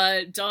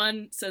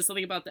 Dawn says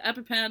something about the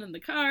EpiPen in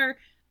the car.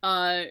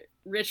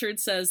 Richard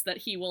says that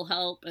he will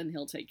help and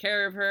he'll take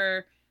care of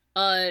her.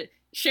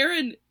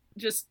 Sharon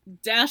just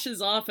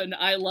dashes off an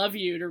 "I love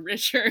you" to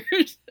Richard.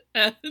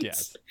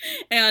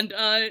 And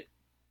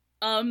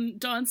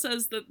Dawn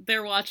says that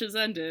their watch has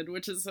ended,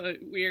 which is a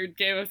weird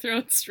Game of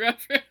Thrones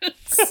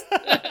reference.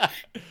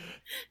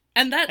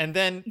 And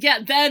then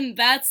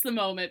that's the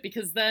moment,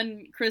 because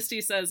then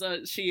Christy says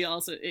she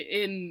also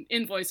in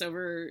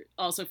voiceover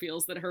also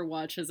feels that her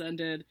watch has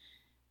ended.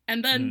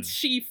 And then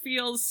she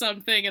feels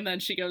something, and then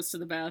she goes to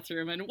the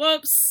bathroom, and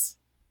whoops,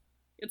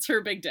 it's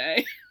her big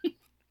day.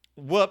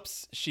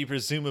 Whoops, she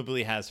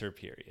presumably has her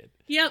period.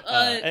 Yep.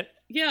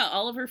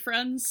 All of her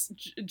friends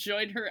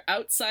join her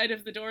outside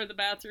of the door of the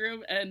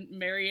bathroom, and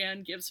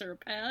Marianne gives her a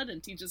pad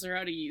and teaches her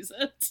how to use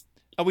it.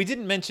 Oh, we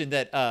didn't mention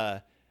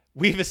that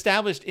we've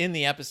established in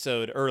the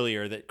episode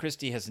earlier that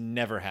Christy has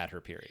never had her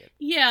period.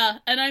 Yeah,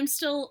 and I'm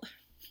still...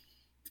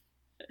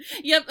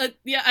 Yep,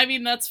 I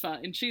mean, that's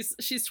fine.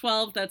 She's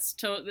 12, that's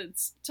totally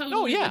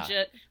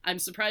legit. I'm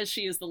surprised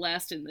she is the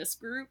last in this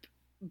group,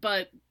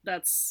 but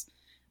that's...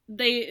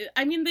 They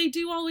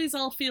do always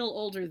all feel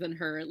older than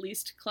her. At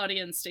least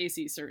Claudia and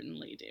Stacy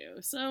certainly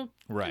do. So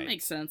that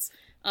makes sense.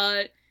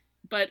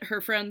 But her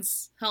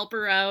friends help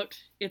her out.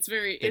 It's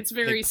very they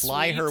ply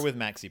sweet. Her with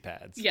maxi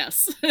pads.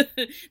 Yes.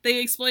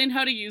 They explain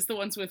how to use the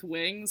ones with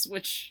wings,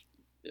 which,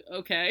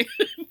 okay.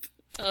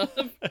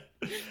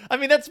 I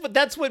mean,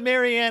 that's what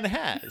Marianne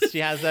has. She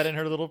has that in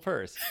her little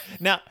purse.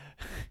 Now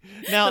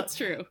that's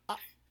true.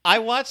 I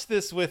watched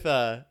this with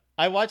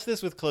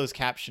closed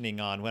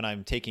captioning on when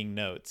I'm taking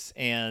notes,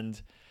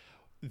 and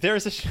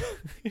there's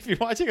if you're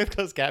watching with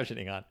closed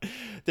captioning on,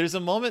 there's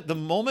the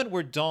moment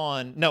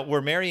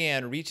where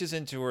Marianne reaches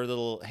into her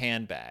little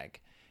handbag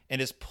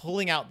and is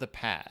pulling out the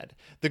pad.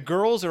 The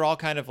girls are all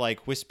kind of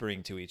like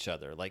whispering to each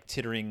other, like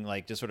tittering,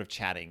 like just sort of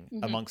chatting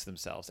amongst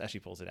themselves as she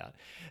pulls it out.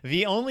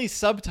 The only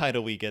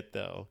subtitle we get,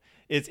 though,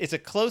 it's a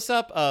close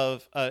up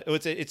of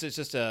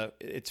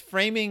it's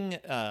framing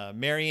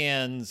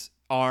Marianne's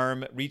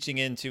arm reaching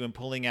into and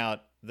pulling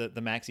out the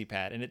maxi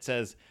pad, and it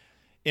says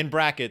in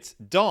brackets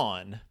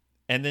Dawn,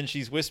 and then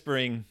she's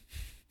whispering,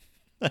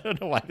 I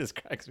don't know why this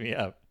cracks me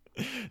up.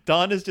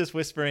 Dawn is just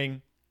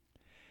whispering,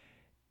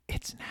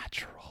 "It's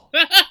natural."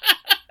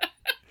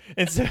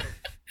 And so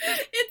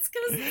it's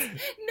because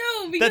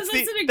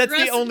that's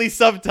the only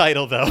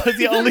subtitle, though. It's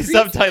the only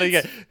subtitle you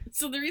get.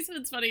 So the reason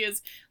it's funny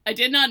is I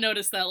did not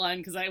notice that line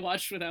because I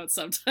watched without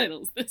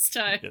subtitles this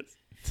time. Yes.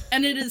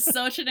 And it is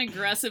such an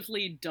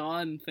aggressively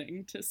Dawn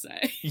thing to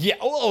say. Yeah,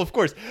 oh, of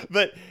course.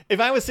 But if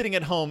I was sitting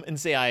at home and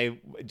say I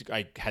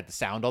had the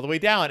sound all the way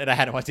down and I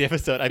hadn't watched the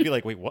episode, I'd be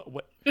like, wait, what?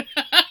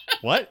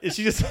 What? Is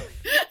she just...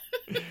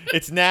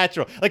 It's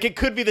natural. Like, it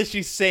could be that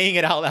she's saying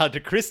it out loud to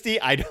Christy.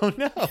 I don't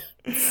know.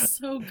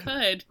 So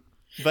good.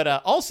 But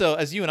also,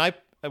 as you and I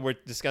were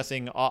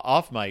discussing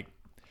off mic,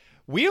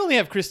 we only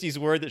have Christy's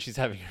word that she's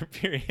having her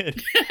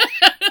period.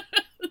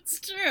 It's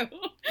true.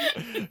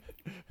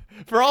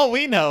 For all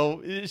we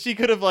know, she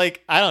could have,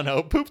 like, I don't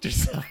know, pooped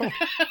herself.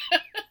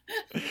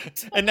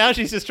 And now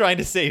she's just trying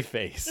to save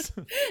face.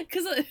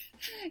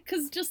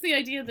 Because just the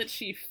idea that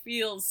she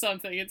feels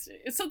something, it's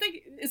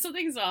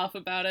something's off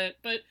about it.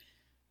 But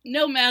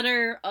no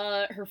matter,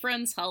 her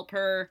friends help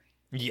her.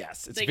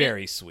 Yes, it's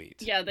very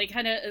sweet. Yeah, they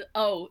kind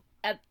of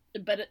at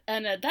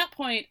that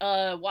point,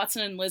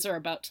 Watson and Liz are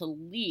about to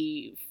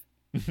leave.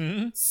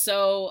 Mm-hmm.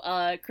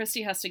 So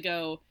Christy has to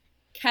go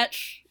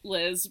catch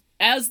Liz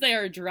as they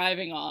are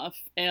driving off,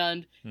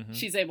 and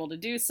she's able to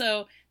do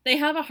so. They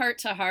have a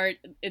heart-to-heart.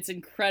 It's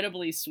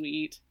incredibly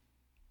sweet.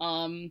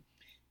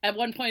 At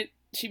one point,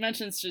 she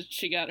mentions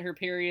she got her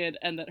period,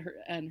 and that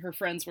her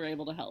friends were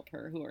able to help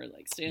her, who are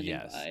like standing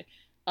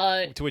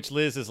by. To which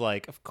Liz is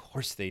like, "Of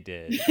course they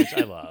did," which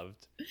I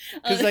loved.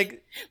 Because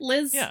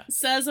Liz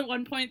says at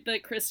one point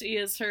that Christy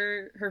is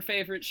her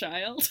favorite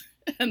child,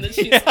 and that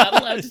she's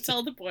not allowed to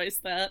tell the boys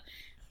that.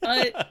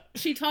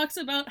 She talks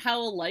about how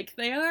alike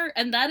they are,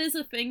 and that is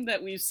a thing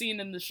that we've seen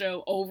in the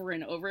show over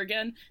and over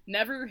again,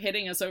 never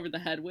hitting us over the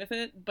head with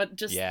it, but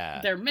just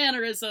their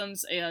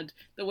mannerisms and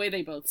the way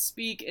they both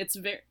speak. It's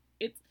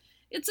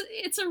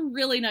a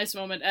really nice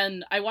moment,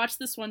 and I watched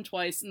this one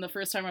twice, and the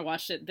first time I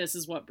watched it, this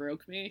is what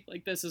broke me.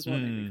 Like, this is what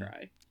made me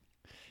cry.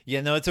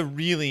 Yeah, no, it's a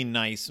really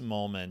nice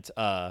moment.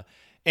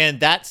 And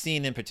that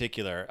scene in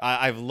particular,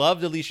 I've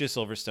loved Alicia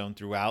Silverstone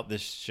throughout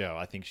this show.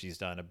 I think she's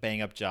done a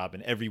bang-up job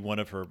in every one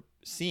of her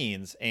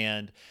scenes.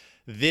 And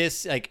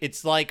this, like,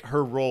 it's like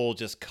her role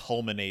just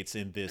culminates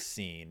in this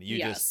scene.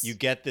 You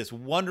get this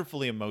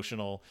wonderfully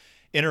emotional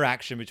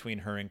interaction between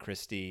her and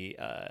Christy.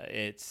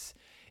 They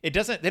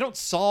don't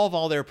solve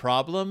all their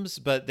problems,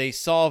 but they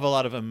solve a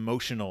lot of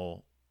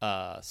emotional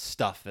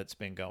stuff that's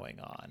been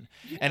going on.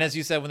 Yeah. And as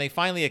you said, when they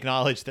finally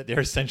acknowledge that they're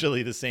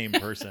essentially the same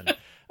person,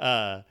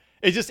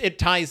 it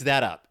ties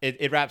that up.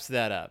 It wraps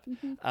that up.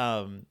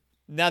 Mm-hmm.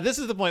 Now this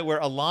is the point where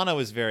Alana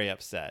was very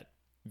upset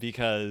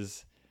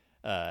because,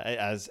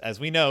 as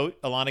we know,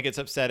 Alana gets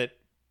upset at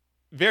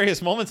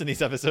various moments in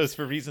these episodes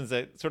for reasons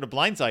that sort of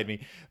blindside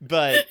me.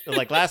 But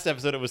like last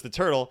episode, it was the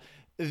turtle.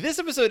 This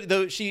episode,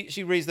 though,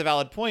 she raised the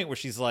valid point where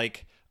she's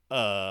like,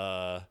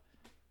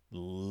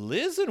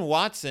 Liz and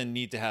Watson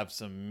need to have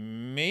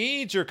some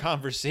major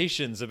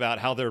conversations about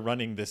how they're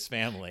running this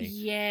family.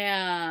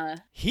 Yeah.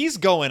 He's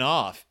going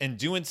off and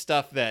doing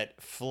stuff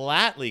that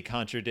flatly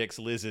contradicts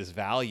Liz's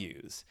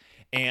values.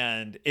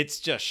 And it's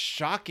just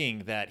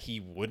shocking that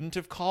he wouldn't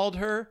have called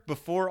her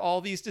before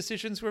all these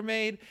decisions were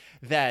made,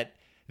 that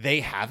they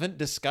haven't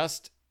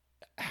discussed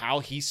how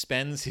he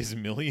spends his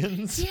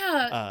millions.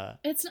 Yeah.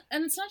 It's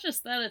not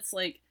just that, it's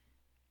like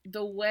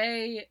the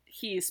way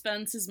he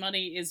spends his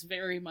money is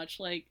very much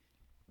like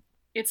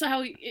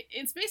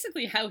it's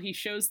basically how he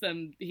shows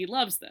them he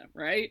loves them,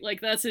 right?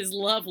 Like, that's his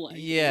love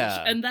language.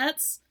 Yeah. And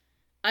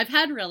I've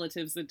had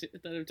relatives that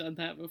have done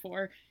that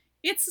before.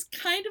 It's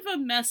kind of a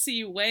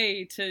messy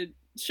way to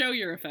show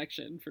your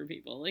affection for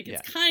people. Like,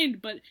 it's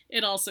kind, but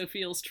it also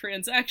feels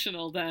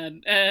transactional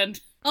then. And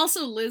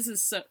also Liz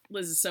is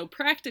so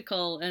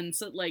practical, and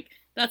so, like,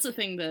 that's a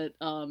thing that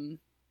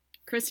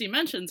Christy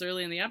mentions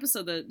early in the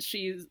episode, that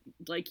she's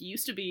like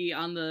used to be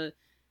on the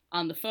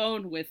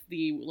phone with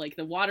the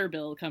water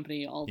bill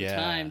company all the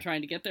time,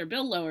 trying to get their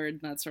bill lowered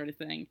and that sort of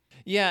thing.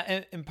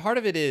 Yeah, and part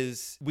of it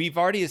is we've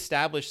already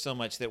established so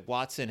much that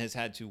Watson has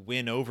had to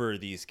win over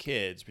these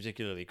kids,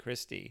 particularly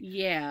Christy.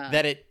 Yeah.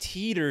 That it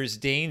teeters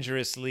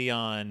dangerously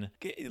on,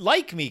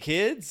 like me,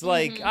 kids.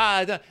 Like,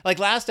 like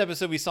last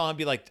episode we saw him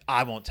be like,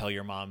 I won't tell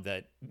your mom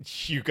that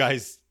you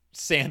guys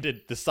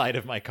sanded the side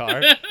of my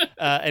car.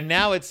 And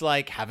now it's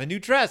like, have a new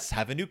dress,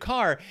 have a new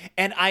car.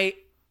 And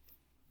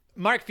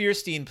Mark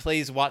Fierstein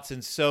plays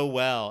Watson so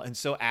well and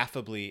so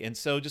affably and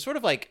so just sort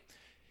of like,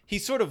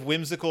 he's sort of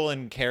whimsical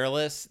and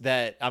careless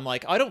that I'm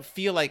like, I don't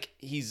feel like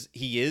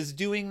he is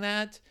doing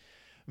that,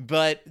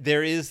 but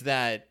there is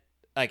that,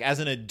 like, as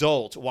an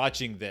adult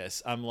watching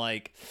this, I'm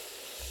like,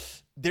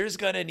 there's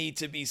gonna need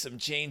to be some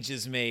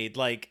changes made,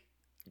 like,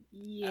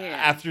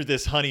 after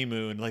this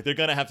honeymoon, like, they're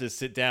gonna have to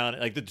sit down,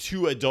 like, the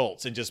two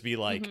adults, and just be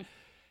like,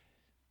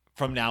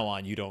 from now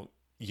on, you don't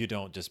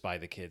just buy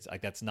the kids.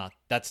 Like, that's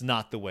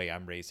not the way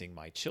I'm raising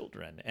my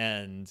children.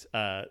 And so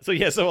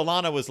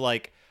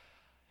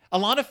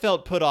Alana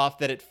felt put off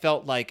that it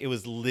felt like it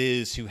was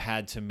Liz who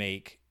had to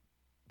make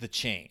the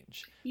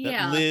change.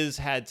 Yeah. That Liz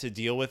had to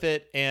deal with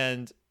it.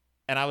 And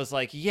I was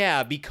like,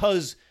 yeah,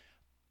 because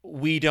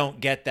we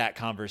don't get that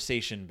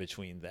conversation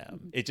between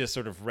them. It just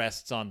sort of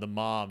rests on the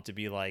mom to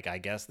be like, I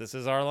guess this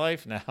is our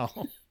life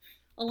now.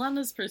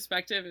 Alana's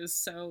perspective is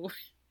so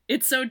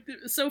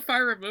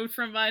far removed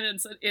from mine, and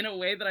so in a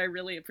way that I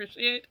really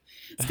appreciate.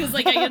 It's because,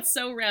 like, I get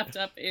so wrapped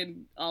up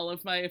in all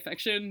of my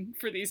affection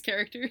for these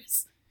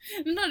characters.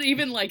 I'm not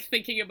even like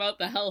thinking about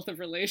the health of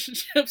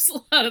relationships a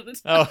lot of the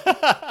time.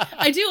 Oh.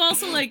 I do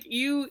also like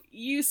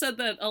you said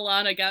that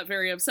Alana got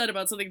very upset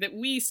about something that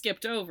we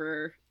skipped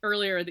over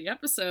earlier in the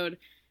episode,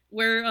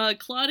 where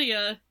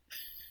Claudia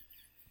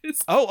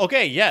is, Oh,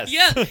 okay, yes.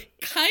 yeah,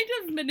 kind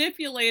of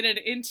manipulated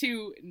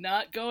into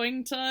not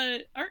going to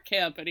art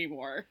camp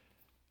anymore.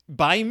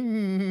 By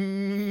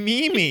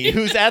Mimi,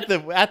 who's at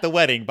the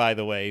wedding, by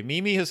the way.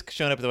 Mimi has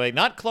shown up at the wedding.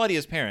 Not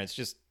Claudia's parents,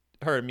 just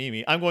her and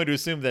Mimi. I'm going to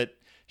assume that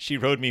she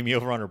rode Mimi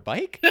over on her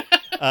bike.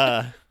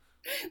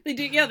 They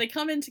do, yeah, they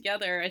come in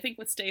together, I think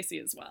with Stacy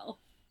as well.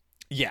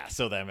 Yeah,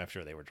 so then I'm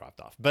sure they were dropped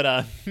off.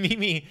 But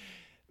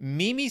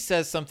Mimi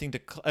says something to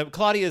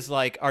Claudia's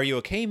like, "Are you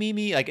okay,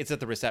 Mimi?" Like, it's at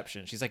the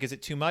reception. She's like, "Is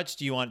it too much?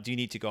 Do you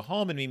need to go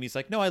home?" And Mimi's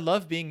like, "No, I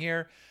love being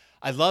here.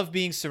 I love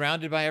being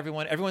surrounded by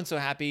everyone. Everyone's so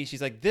happy."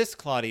 She's like, "This,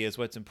 Claudia, is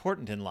what's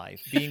important in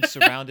life. Being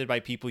surrounded by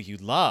people you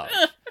love."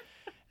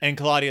 And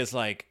Claudia's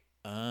like,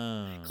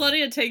 "Oh."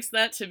 Claudia takes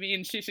that to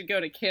mean she should go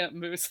to Camp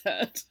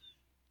Moosehead.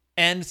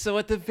 And so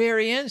at the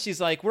very end,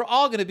 she's like, "We're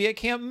all going to be at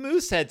Camp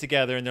Moosehead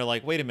together." And they're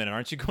like, "Wait a minute,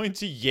 aren't you going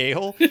to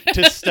Yale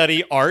to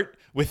study art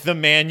with the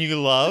man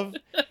you love?"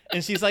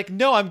 And she's like,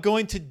 "No, I'm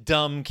going to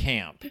dumb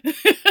camp."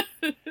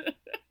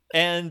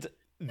 And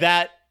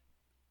that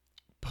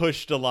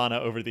pushed Alana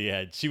over the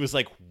edge. She was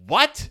like,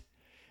 "What?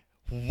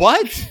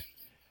 What?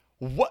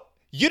 What?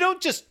 You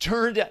don't just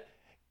turn down.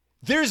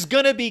 There's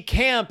going to be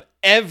camp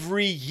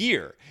every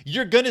year.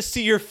 You're going to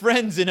see your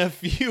friends in a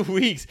few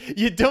weeks.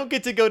 You don't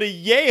get to go to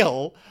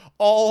Yale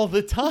all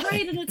the time."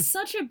 Right, and it's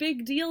such a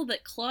big deal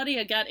that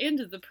Claudia got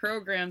into the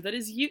program that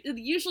is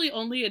usually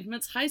only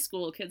admits high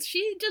school kids.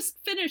 She just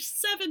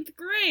finished 7th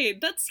grade.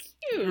 That's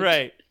huge.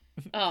 Right.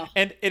 Oh.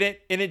 And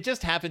it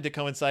just happened to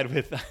coincide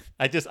with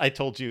I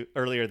told you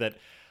earlier that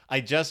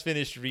I just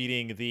finished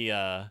reading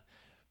the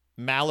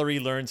Mallory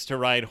learns to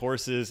ride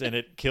horses and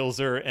it kills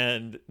her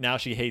and now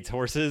she hates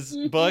horses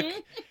book.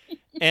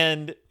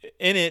 And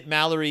in it,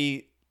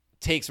 Mallory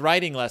takes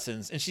riding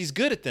lessons and she's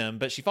good at them,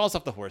 but she falls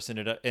off the horse and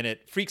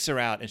it freaks her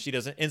out and she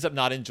ends up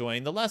not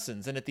enjoying the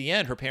lessons. And at the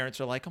end, her parents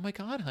are like, "Oh my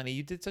God, honey,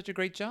 you did such a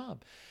great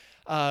job.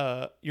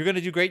 You're going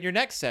to do great in your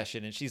next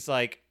session." And she's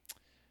like,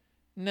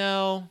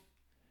 no,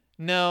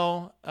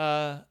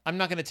 I'm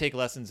not going to take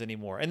lessons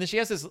anymore. And then she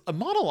has a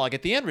monologue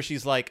at the end where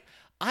she's like,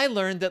 "I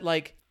learned that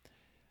like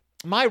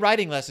my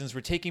writing lessons were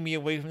taking me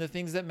away from the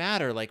things that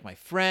matter, like my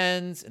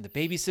friends and the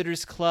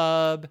babysitters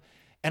club."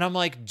 And I'm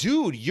like,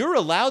 dude, you're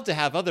allowed to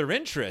have other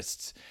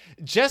interests.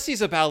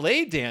 Jesse's a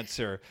ballet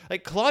dancer.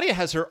 Like, Claudia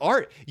has her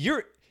art.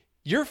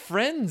 Your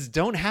friends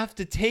don't have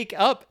to take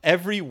up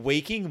every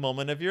waking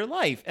moment of your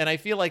life. And I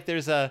feel like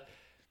there's a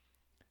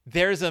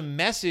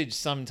message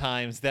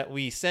sometimes that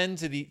we send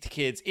to the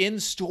kids in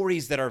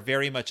stories that are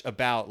very much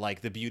about like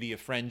the beauty of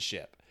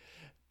friendship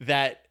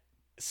that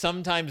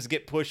sometimes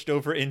get pushed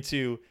over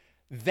into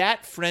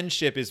that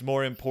friendship is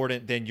more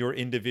important than your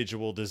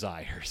individual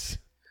desires.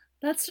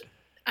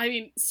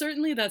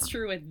 Certainly that's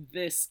true in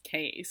this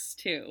case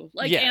too.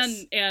 Like,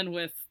 yes. and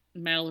with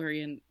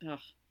Mallory and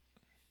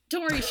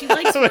don't worry, she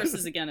likes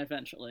horses again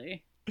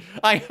eventually.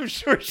 I am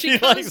sure she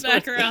comes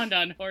back around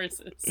on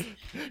horses.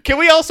 Can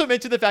we also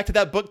mention the fact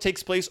that book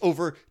takes place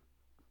over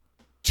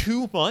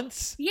 2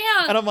 months?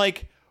 Yeah. And I'm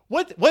like,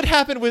 what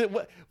happened with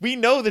we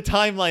know the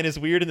timeline is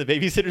weird in the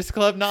Babysitter's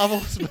Club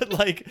novels, but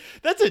like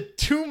that's a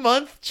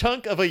 2-month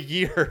chunk of a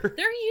year.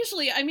 They're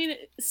usually,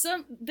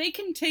 they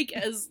can take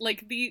as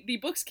like the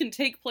books can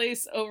take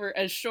place over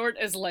as short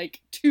as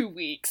like 2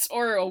 weeks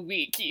or a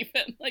week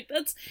even. Like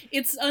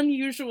it's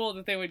unusual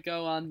that they would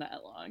go on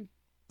that long.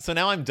 So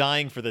now I'm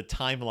dying for the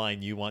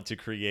timeline you want to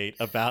create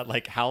about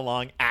like how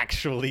long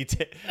actually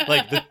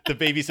like the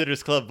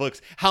Babysitter's Club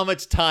books, how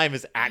much time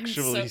is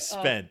actually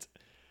spent.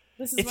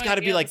 It's got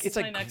to be like, it's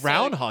like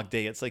Groundhog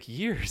Day. It's like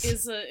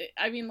years.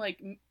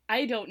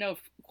 I don't know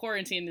if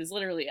quarantine is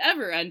literally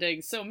ever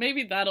ending, so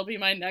maybe that'll be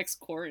my next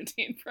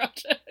quarantine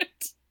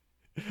project.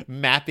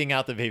 Mapping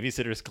out the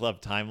Babysitter's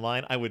Club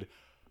timeline. I would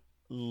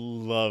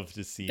love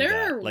to see there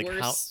that. Are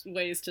worse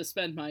ways to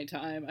spend my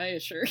time, I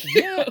assure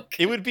you. Yeah,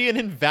 it would be an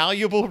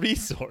invaluable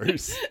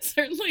resource.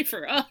 Certainly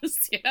for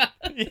us, yeah.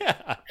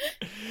 Yeah.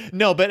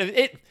 No, but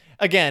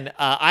again,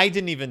 I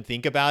didn't even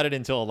think about it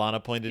until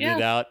Alana pointed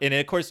it out. And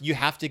of course, you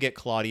have to get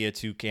Claudia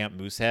to Camp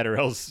Moosehead or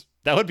else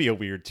that would be a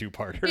weird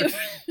 2-parter.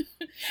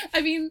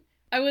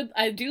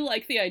 I do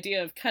like the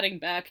idea of cutting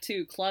back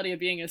to Claudia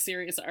being a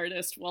serious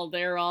artist while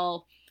they're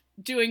all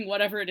doing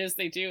whatever it is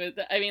they do.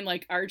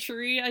 Like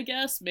archery, I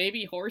guess,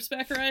 maybe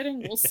horseback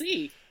riding. We'll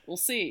see.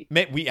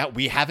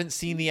 We haven't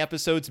seen the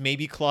episodes.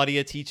 Maybe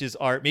Claudia teaches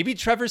art. Maybe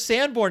Trevor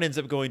Sanborn ends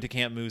up going to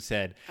Camp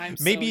Moosehead. I'm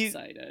so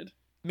excited.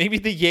 Maybe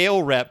the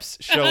Yale reps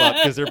show up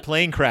because their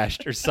plane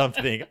crashed or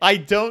something. I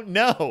don't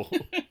know.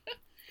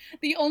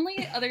 The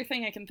only other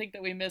thing I can think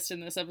that we missed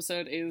in this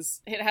episode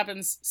is it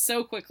happens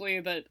so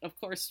quickly that, of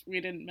course, we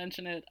didn't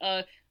mention it.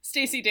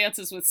 Stacy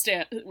dances with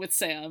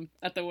Sam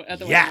at the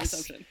wedding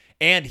reception.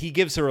 And he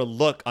gives her a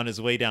look on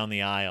his way down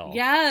the aisle.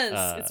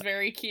 Yes, it's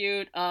very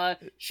cute.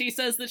 She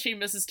says that she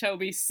misses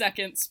Toby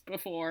seconds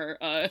before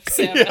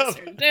Sam asks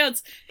her to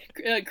dance.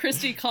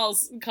 Christy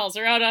calls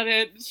her out on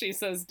it. She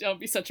says, "Don't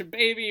be such a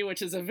baby,"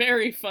 which is a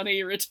very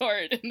funny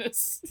retort in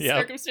this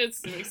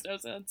circumstance. It makes no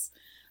sense.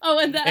 Oh,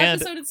 and the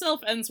episode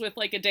itself ends with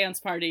like a dance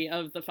party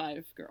of the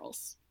 5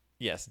 girls.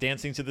 Yes,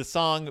 dancing to the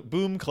song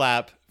 "Boom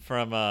Clap"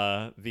 from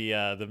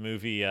the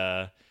movie.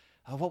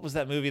 What was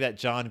that movie? That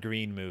John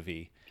Green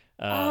movie.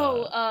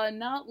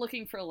 Not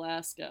Looking for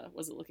Alaska.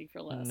 Was it Looking for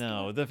Alaska?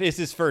 No, it's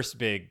his first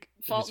big.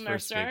 Fault in Our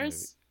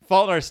Stars.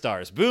 Fault in Our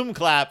Stars. Boom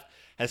Clap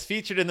has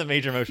featured in the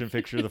major motion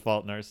picture The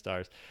Fault in Our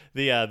Stars.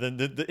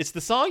 It's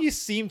the song you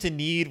seem to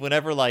need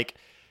whenever like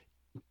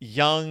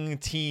young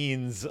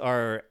teens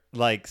are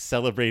like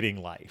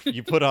celebrating life.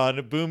 You put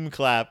on Boom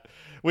Clap,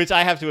 which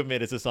I have to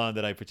admit is a song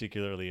that I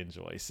particularly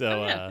enjoy.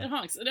 So it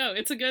honks. No,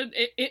 it's a good.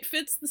 It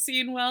fits the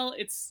scene well.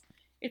 It's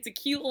a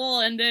cute little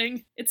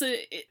ending. It's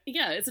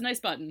a nice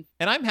button.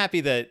 And I'm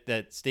happy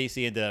that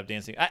Stacey ended up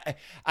dancing.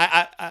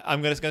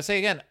 I'm gonna say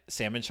again,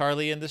 Sam and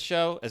Charlie in this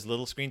show, as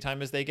little screen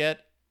time as they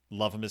get,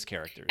 love them as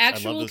characters.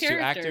 Actual I love those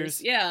characters.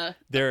 2 actors.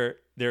 Yeah.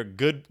 They're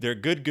good. They're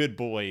good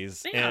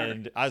boys. They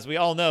and are. as we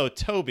all know,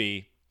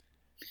 Toby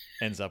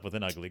ends up with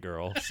an ugly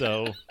girl.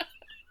 So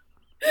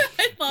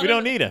we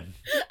don't need him.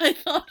 I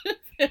thought of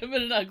him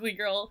and an ugly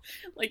girl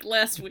like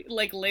last week,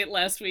 like late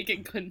last week,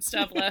 and couldn't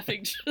stop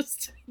laughing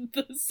just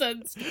the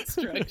sentence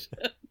construction.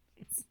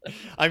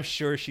 I'm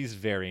sure she's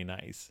very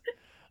nice.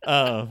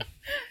 I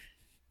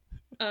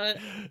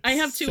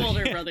have 2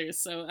 older brothers,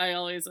 so I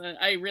always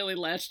I really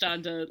latched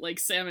on to like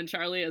Sam and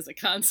Charlie as a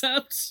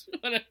concept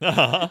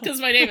because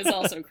my name is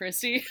also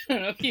Christy. I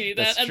don't know if you knew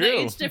that. That's and true. the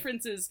age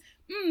difference is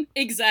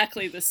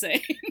exactly the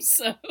same.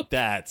 So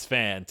that's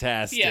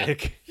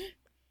fantastic.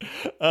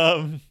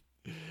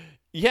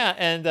 Yeah,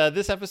 and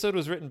this episode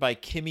was written by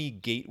Kimmy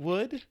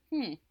Gatewood.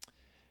 For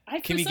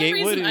some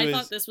reason, I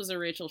thought this was a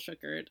Rachel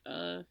Schuckert.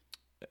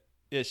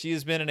 Yeah, she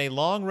has been in a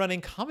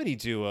long-running comedy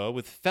duo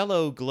with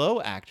fellow Glow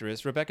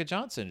actress Rebecca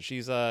Johnson.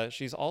 She's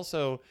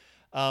also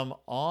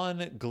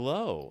on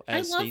Glow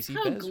as Stacey Beswick.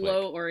 I love how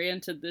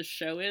Glow-oriented this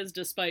show is,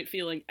 despite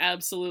feeling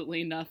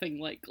absolutely nothing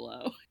like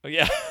Glow.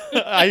 Yeah,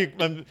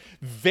 I'm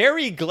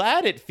very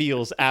glad it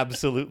feels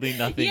absolutely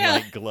nothing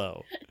like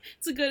Glow.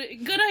 It's a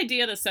good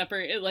idea to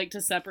separate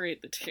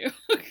the 2.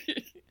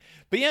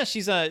 But yeah,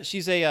 she's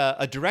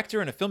a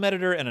director and a film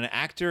editor and an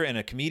actor and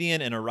a comedian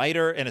and a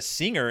writer and a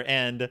singer,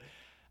 and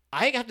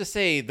I have to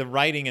say the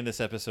writing in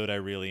this episode I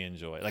really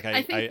enjoy. Like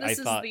I think this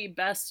is the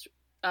best,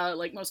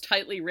 most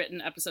tightly written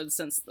episode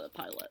since the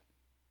pilot.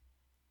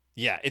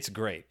 Yeah, it's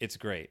great. It's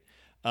great.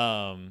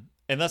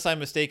 Unless I'm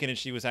mistaken and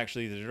she was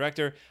actually the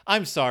director.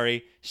 I'm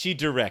sorry, she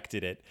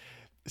directed it.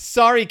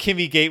 Sorry,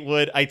 Kimmy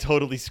Gatewood, I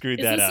totally screwed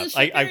that up.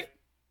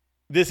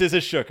 This is a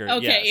Schuckert.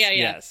 Okay,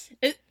 yes,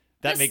 yes.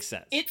 That makes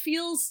sense. It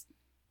feels.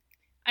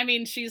 I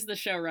mean, she's the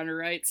showrunner,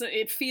 right? So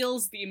it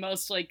feels the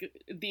most like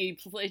the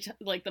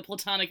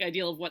platonic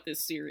ideal of what this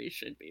series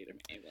should be to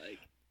me.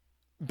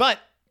 But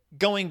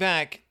going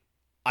back,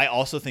 I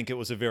also think it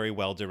was a very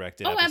well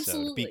directed episode.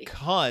 Absolutely.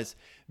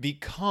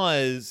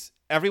 Because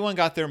everyone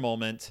got their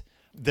moment.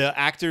 The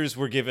actors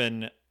were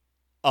given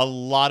a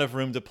lot of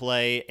room to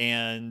play,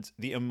 and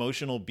the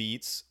emotional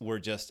beats were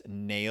just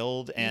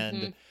nailed.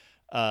 And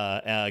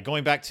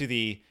going back to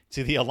the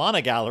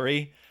Alana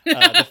gallery.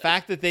 The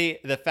fact that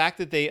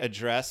they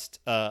addressed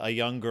a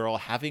young girl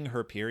having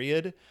her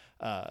period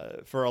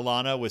for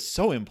Alana was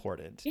so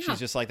important. Yeah. She's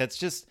just like, that's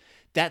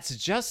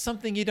just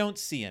something you don't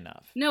see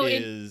enough. No,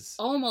 it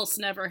almost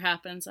never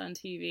happens on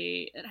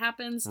TV. It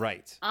happens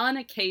on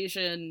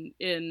occasion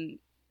in,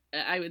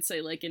 I would say,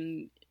 like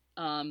in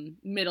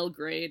middle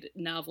grade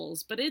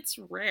novels, but it's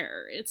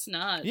rare. It's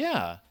not.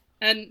 Yeah.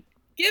 And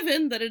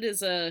given that it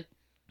is a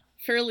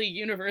fairly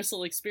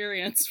universal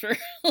experience for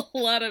a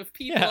lot of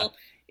people. Yeah.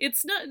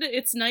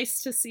 It's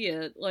nice to see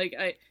it. Like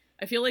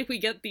I feel like we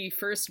get the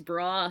first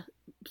bra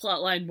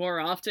plotline more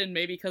often,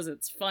 maybe because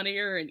it's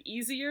funnier and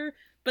easier.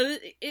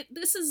 But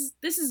this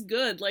is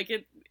good. Like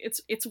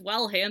it's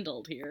well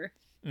handled here.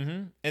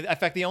 Mm-hmm. In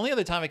fact, the only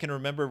other time I can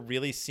remember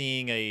really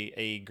seeing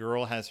a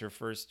girl has her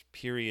first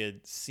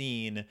period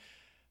scene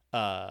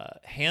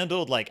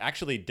handled like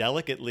actually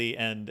delicately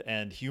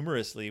and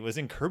humorously was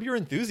in Curb Your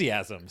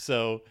Enthusiasm.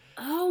 So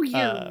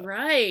you're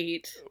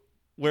right.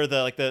 Where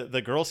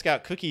the Girl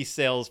Scout cookie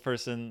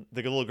salesperson,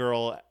 the little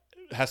girl,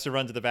 has to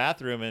run to the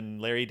bathroom and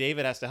Larry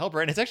David has to help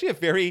her. And it's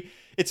actually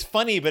it's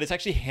funny, but it's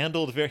actually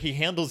he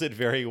handles it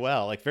very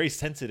well, like very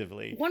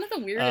sensitively. One of the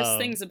weirdest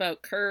things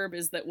about Curb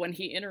is that when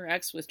he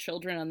interacts with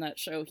children on that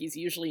show, he's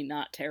usually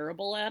not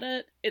terrible at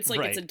it. It's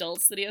like it's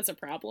adults that he has a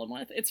problem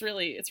with. It's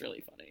really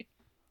funny.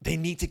 They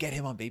need to get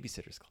him on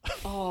Babysitter's Club.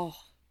 Oh,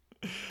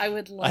 I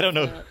would love I don't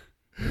know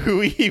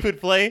who he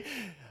would play.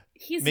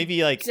 He's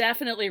maybe like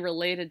definitely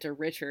related to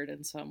Richard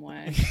in some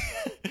way.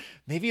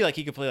 Maybe like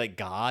he could play like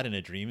God in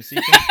a dream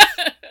sequence.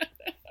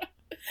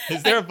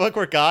 Is there a book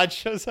where God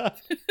shows up?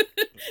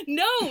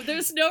 No,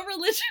 there's no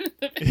religion in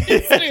the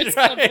Babysitter's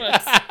Club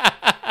books.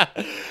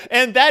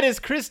 And that is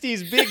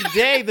Christy's big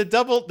day, the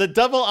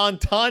double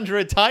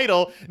entendre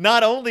title.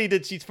 Not only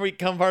did she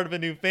become part of a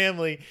new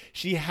family,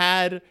 she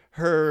had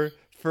her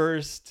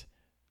first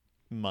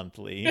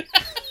monthly.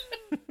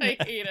 I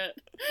hate it.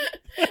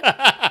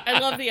 I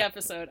love the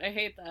episode. I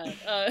hate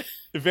that.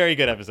 Very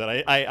good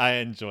episode. I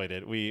enjoyed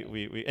it.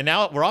 We and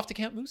now we're off to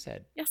Camp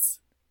Moosehead. Yes.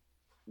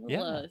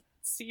 We'll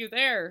see you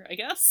there, I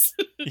guess.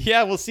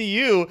 Yeah, we'll see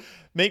you.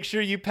 Make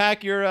sure you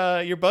pack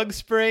your bug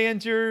spray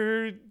and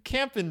your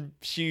camping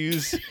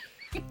shoes,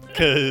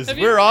 because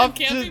we're off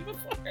to.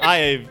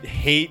 I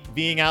hate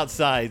being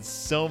outside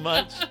so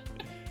much.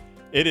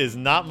 It is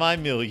not my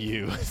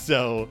milieu.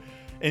 So,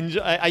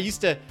 enjoy.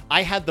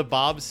 I had the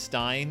Bob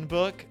Stein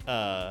book,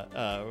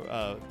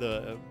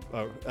 the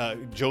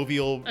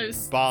Jovial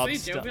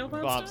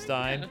Bob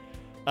Stein,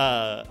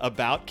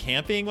 about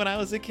camping when I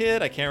was a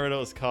kid. I can't remember what it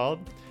was called.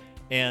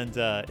 And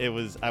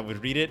I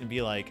would read it and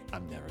be like,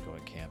 I'm never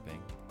going camping.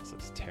 This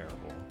looks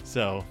terrible.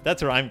 So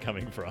that's where I'm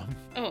coming from.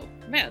 Oh,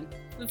 man.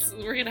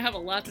 We're going to have a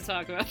lot to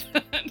talk about.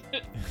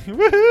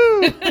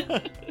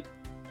 Woohoo!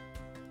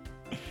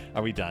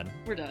 Are we done?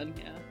 We're done,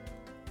 yeah.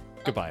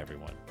 Goodbye,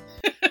 everyone.